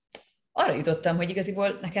arra jutottam, hogy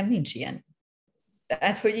igaziból nekem nincs ilyen.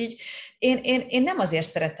 Tehát, hogy így én nem azért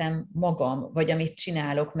szeretem magam, vagy amit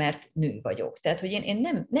csinálok, mert nő vagyok. Tehát, hogy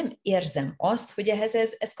én nem érzem azt, hogy ehhez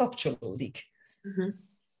ez kapcsolódik. Uh-huh.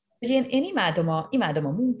 Én imádom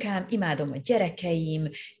a munkám, imádom a gyerekeim,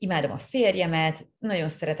 imádom a férjemet, nagyon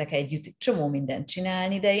szeretek együtt csomó mindent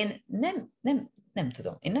csinálni, de én nem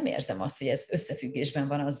tudom, én nem érzem azt, hogy ez összefüggésben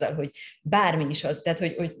van azzal, hogy bármi is az, tehát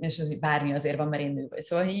hogy bármi azért van, mert én nő vagy.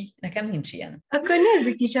 Szóval így nekem nincs ilyen. Akkor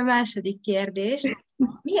nézzük is a második kérdést.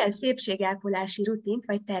 Milyen szépségápolási rutint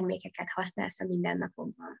vagy termékeket használsz a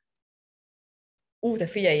mindennapokban? Te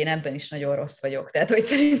figyelj, én ebben is nagyon rossz vagyok. Tehát, hogy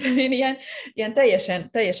szerintem én ilyen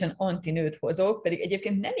teljesen antinőt hozok, pedig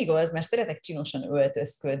egyébként nem igaz, mert szeretek csinosan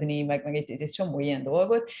öltözködni, meg egy csomó ilyen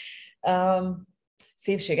dolgot.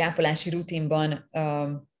 Szépségápolási rutinban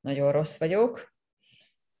nagyon rossz vagyok.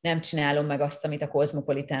 Nem csinálom meg azt, amit a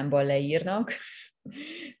Cosmopolitanban leírnak.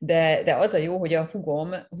 De az a jó, hogy a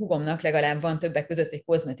hugomnak legalább van többek között egy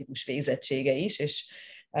kozmetikus végzettsége is, és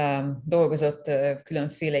dolgozott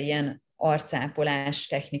különféle ilyen arcápolás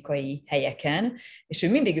technikai helyeken, és ő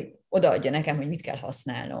mindig odaadja nekem, hogy mit kell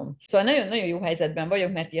használnom. Szóval nagyon jó helyzetben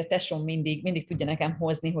vagyok, mert a tesóm mindig tudja nekem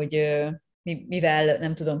hozni, hogy mivel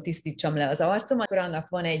nem tudom, tisztítsam le az arcomat, akkor annak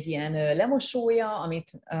van egy ilyen lemosója,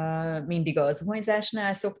 amit mindig a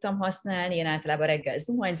zuhanyzásnál szoktam használni, én általában reggel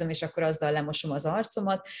zuhanyzom, és akkor azzal lemosom az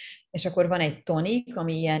arcomat, és akkor van egy tonik,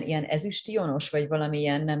 ami ilyen ezüstionos, vagy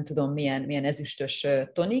valamilyen, nem tudom milyen ezüstös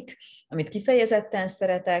tonik, amit kifejezetten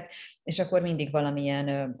szeretek, és akkor mindig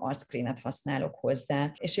valamilyen arckrémet használok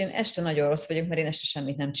hozzá. És én este nagyon rossz vagyok, mert én este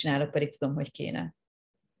semmit nem csinálok, pedig tudom, hogy kéne.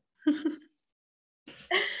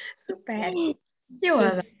 Szuper! Jól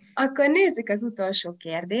van. Akkor nézzük az utolsó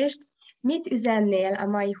kérdést. Mit üzennél a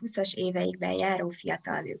mai 20-as éveikben járó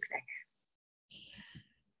fiatal nőknek?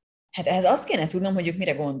 Hát ehhez azt kéne tudnom, hogy ők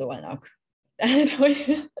mire gondolnak. Tehát,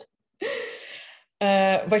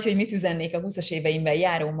 vagy hogy mit üzennék a 20-as éveimben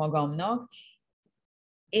járó magamnak.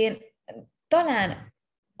 Én talán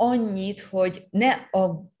annyit, hogy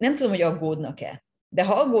nem tudom, hogy aggódnak-e, de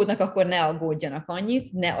ha aggódnak, akkor ne aggódjanak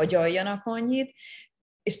annyit, ne agyaljanak annyit,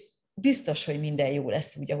 és biztos, hogy minden jó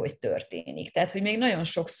lesz úgy, ahogy történik. Tehát, hogy még nagyon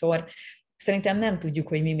sokszor szerintem nem tudjuk,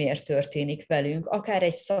 hogy mi miért történik velünk, akár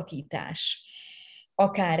egy szakítás,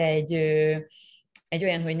 akár egy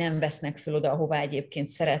olyan, hogy nem vesznek föl oda, ahová egyébként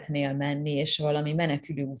szeretnél menni, és valami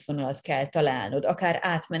menekülő útvonalat kell találnod, akár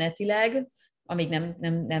átmenetileg, amíg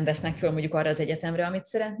nem vesznek föl mondjuk arra az egyetemre, amit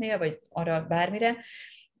szeretnél, vagy arra bármire,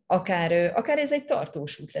 akár ez egy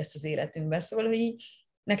tartós út lesz az életünkben. Szóval, hogy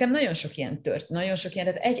nekem nagyon sok ilyen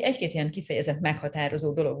tehát egy-két ilyen kifejezett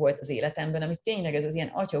meghatározó dolog volt az életemben, amit tényleg ez az ilyen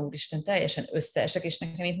Atya Úristen teljesen összeesek, és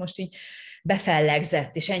nekem itt most így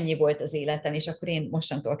befellegzett, és ennyi volt az életem, és akkor én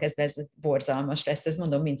mostantól kezdve ez borzalmas lesz, ez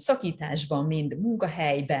mondom, mind szakításban, mind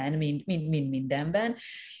munkahelyben, mind mindenben,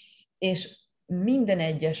 és minden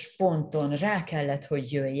egyes ponton rá kellett,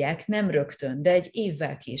 hogy jöjjek, nem rögtön, de egy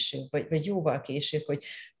évvel később, vagy jóval később, hogy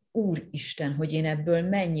Úristen, hogy én ebből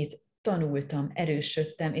mennyit tanultam,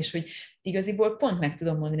 erősödtem, és hogy igaziból pont meg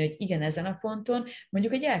tudom mondani, hogy igen, ezen a ponton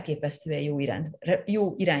mondjuk egy elképesztően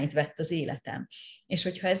jó irányt vett az életem. És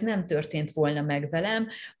hogyha ez nem történt volna meg velem,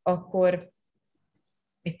 akkor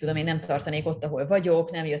mit tudom, én nem tartanék ott, ahol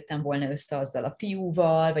vagyok, nem jöttem volna össze azzal a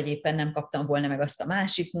fiúval, vagy éppen nem kaptam volna meg azt a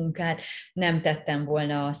másik munkát, nem tettem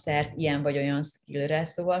volna szert ilyen vagy olyan skillre,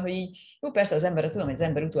 szóval, hogy így, jó, persze tudom, hogy az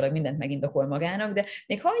ember utólag mindent megindokol magának, de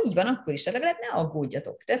még ha így van, akkor is, legalább ne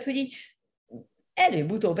aggódjatok. Tehát, hogy így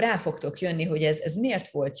előbb-utóbb rá fogtok jönni, hogy ez miért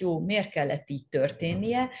volt jó, miért kellett így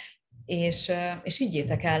történnie, és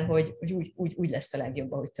higgyétek el, hogy úgy lesz a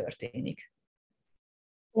legjobb, ahogy történik.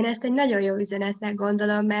 Én ezt egy nagyon jó üzenetnek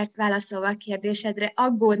gondolom, mert válaszolva a kérdésedre,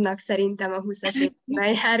 aggódnak szerintem a 20-as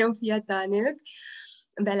években járó fiatal nők,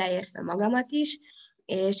 beleértve magamat is,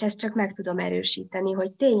 és ezt csak meg tudom erősíteni,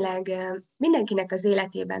 hogy tényleg mindenkinek az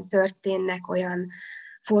életében történnek olyan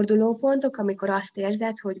fordulópontok, amikor azt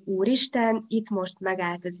érzed, hogy Úristen, itt most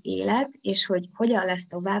megállt az élet, és hogy hogyan lesz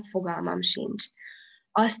tovább, fogalmam sincs.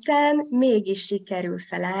 Aztán mégis sikerül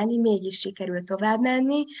felállni, mégis sikerül tovább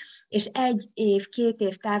menni, és 1 év, 2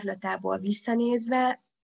 év távlatából visszanézve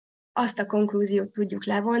azt a konklúziót tudjuk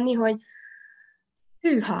levonni, hogy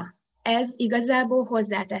hűha, ez igazából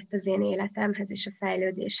hozzátett az én életemhez és a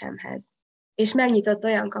fejlődésemhez. És megnyitott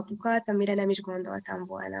olyan kapukat, amire nem is gondoltam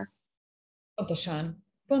volna.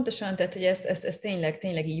 Pontosan, tehát hogy ezt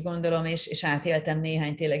tényleg így gondolom, és átéltem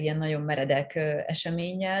néhány tényleg ilyen nagyon meredek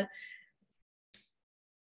eseménnyel,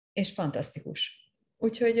 és fantasztikus.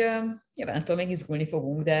 Úgyhogy nyilván attól még izgulni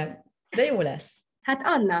fogunk, de jó lesz. Hát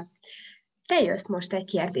Anna, te jössz most egy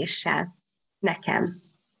kérdéssel nekem.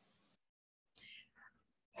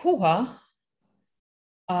 Húha!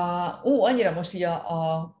 Annyira most így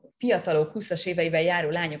a fiatalok, 20-as éveiben járó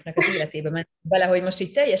lányoknak az életébe ment bele, hogy most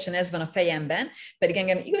így teljesen ez van a fejemben, pedig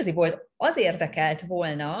engem igaziból az érdekelt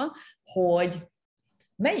volna, hogy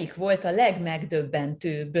melyik volt a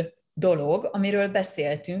legmegdöbbentőbb dolog, amiről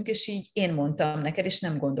beszéltünk, és így én mondtam neked, és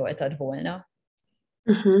nem gondoltad volna.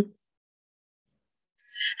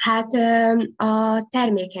 Hát a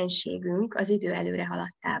termékenységünk az idő előre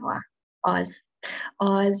haladtával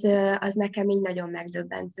az nekem így nagyon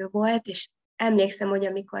megdöbbentő volt, és emlékszem, hogy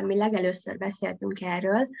amikor mi legelőször beszéltünk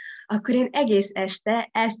erről, akkor én egész este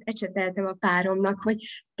ezt ecseteltem a páromnak,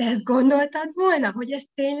 hogy te ezt gondoltad volna, hogy ez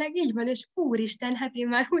tényleg így van, és úristen, hát én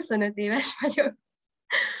már 25 éves vagyok.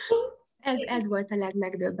 Ez volt a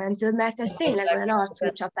legmegdöbbentőbb, mert ez tényleg olyan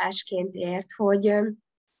arcúcsapásként ért,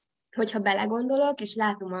 hogyha belegondolok, és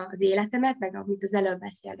látom az életemet, meg amit az előbb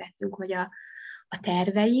beszélgettünk, hogy a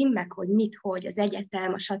terveim, meg hogy mit, hogy az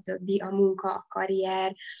egyetem, a stb., a munka, a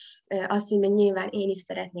karrier, azt, hogy még nyilván én is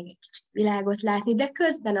szeretnék egy kicsit világot látni, de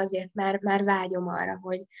közben azért már vágyom arra,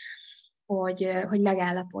 hogy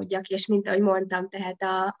megállapodjak, és mint ahogy mondtam, tehát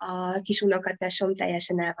a kis unokatesom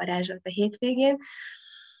teljesen elvarázsolt a hétvégén.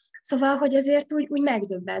 Szóval, hogy azért úgy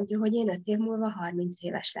megdöbbentő, hogy én 5 év múlva 30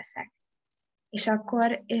 éves leszek. És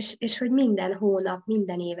akkor, és hogy minden hónap,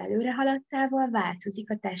 minden év előre haladtával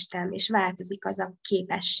változik a testem, és változik az a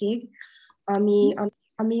képesség,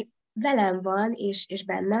 ami velem van, és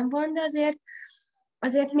bennem van, de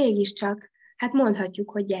azért mégiscsak, hát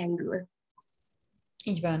mondhatjuk, hogy gyengül.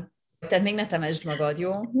 Így van. Tehát még ne temesd magad,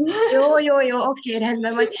 jó? Jó, oké,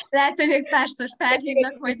 rendben, vagy lehet, hogy még párszor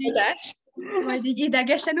felhívnak, majd így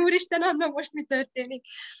idegesen, úristen, Anna, most mi történik?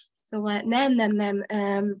 Szóval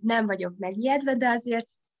nem vagyok megijedve, de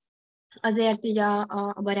azért így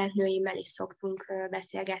a barátnőimmel is szoktunk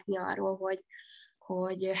beszélgetni arról,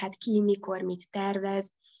 hogy hát ki, mikor, mit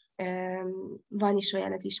tervez. Van is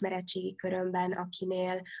olyan az ismeretségi körömben,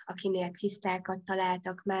 akinél cisztákat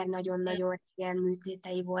találtak, már nagyon-nagyon ilyen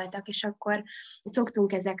műtétei voltak, és akkor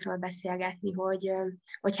szoktunk ezekről beszélgetni,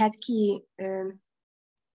 hogy hát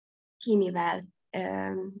ki mivel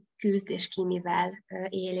küzd, és ki mivel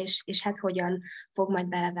él, és hát hogyan fog majd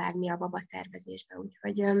belevágni a babatervezésbe.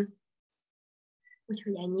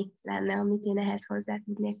 Úgyhogy ennyi lenne, amit én ehhez hozzá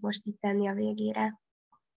tudnék most itt tenni a végére.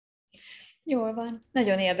 Jól van.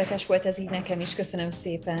 Nagyon érdekes volt ez így nekem is. Köszönöm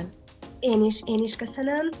szépen. Én is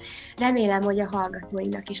köszönöm. Remélem, hogy a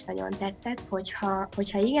hallgatóinknak is nagyon tetszett,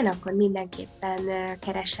 hogyha igen, akkor mindenképpen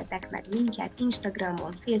keressetek meg minket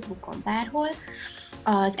Instagramon, Facebookon, bárhol.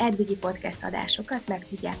 Az eddigi podcast adásokat meg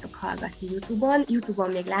tudjátok hallgatni YouTube-on.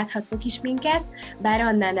 YouTube-on még láthattok is minket, bár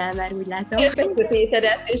Annánál már úgy látom.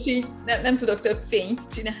 Sötétedett, és így nem tudok több fényt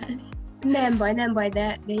csinálni. Nem baj,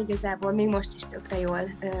 de igazából még most is tökre jól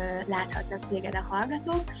láthatnak téged a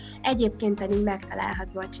hallgatók. Egyébként pedig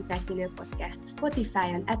megtalálható a Csipetminő Podcast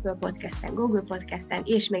Spotify-on, Apple Podcast-en, Google Podcast-en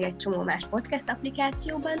és még egy csomó más podcast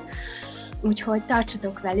applikációban. Úgyhogy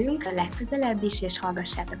tartsatok velünk legközelebb is, és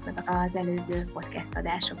hallgassátok meg az előző podcast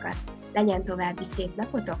adásokat. Legyen további szép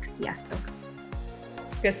napotok, sziasztok!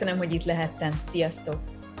 Köszönöm, hogy itt lehettem. Sziasztok!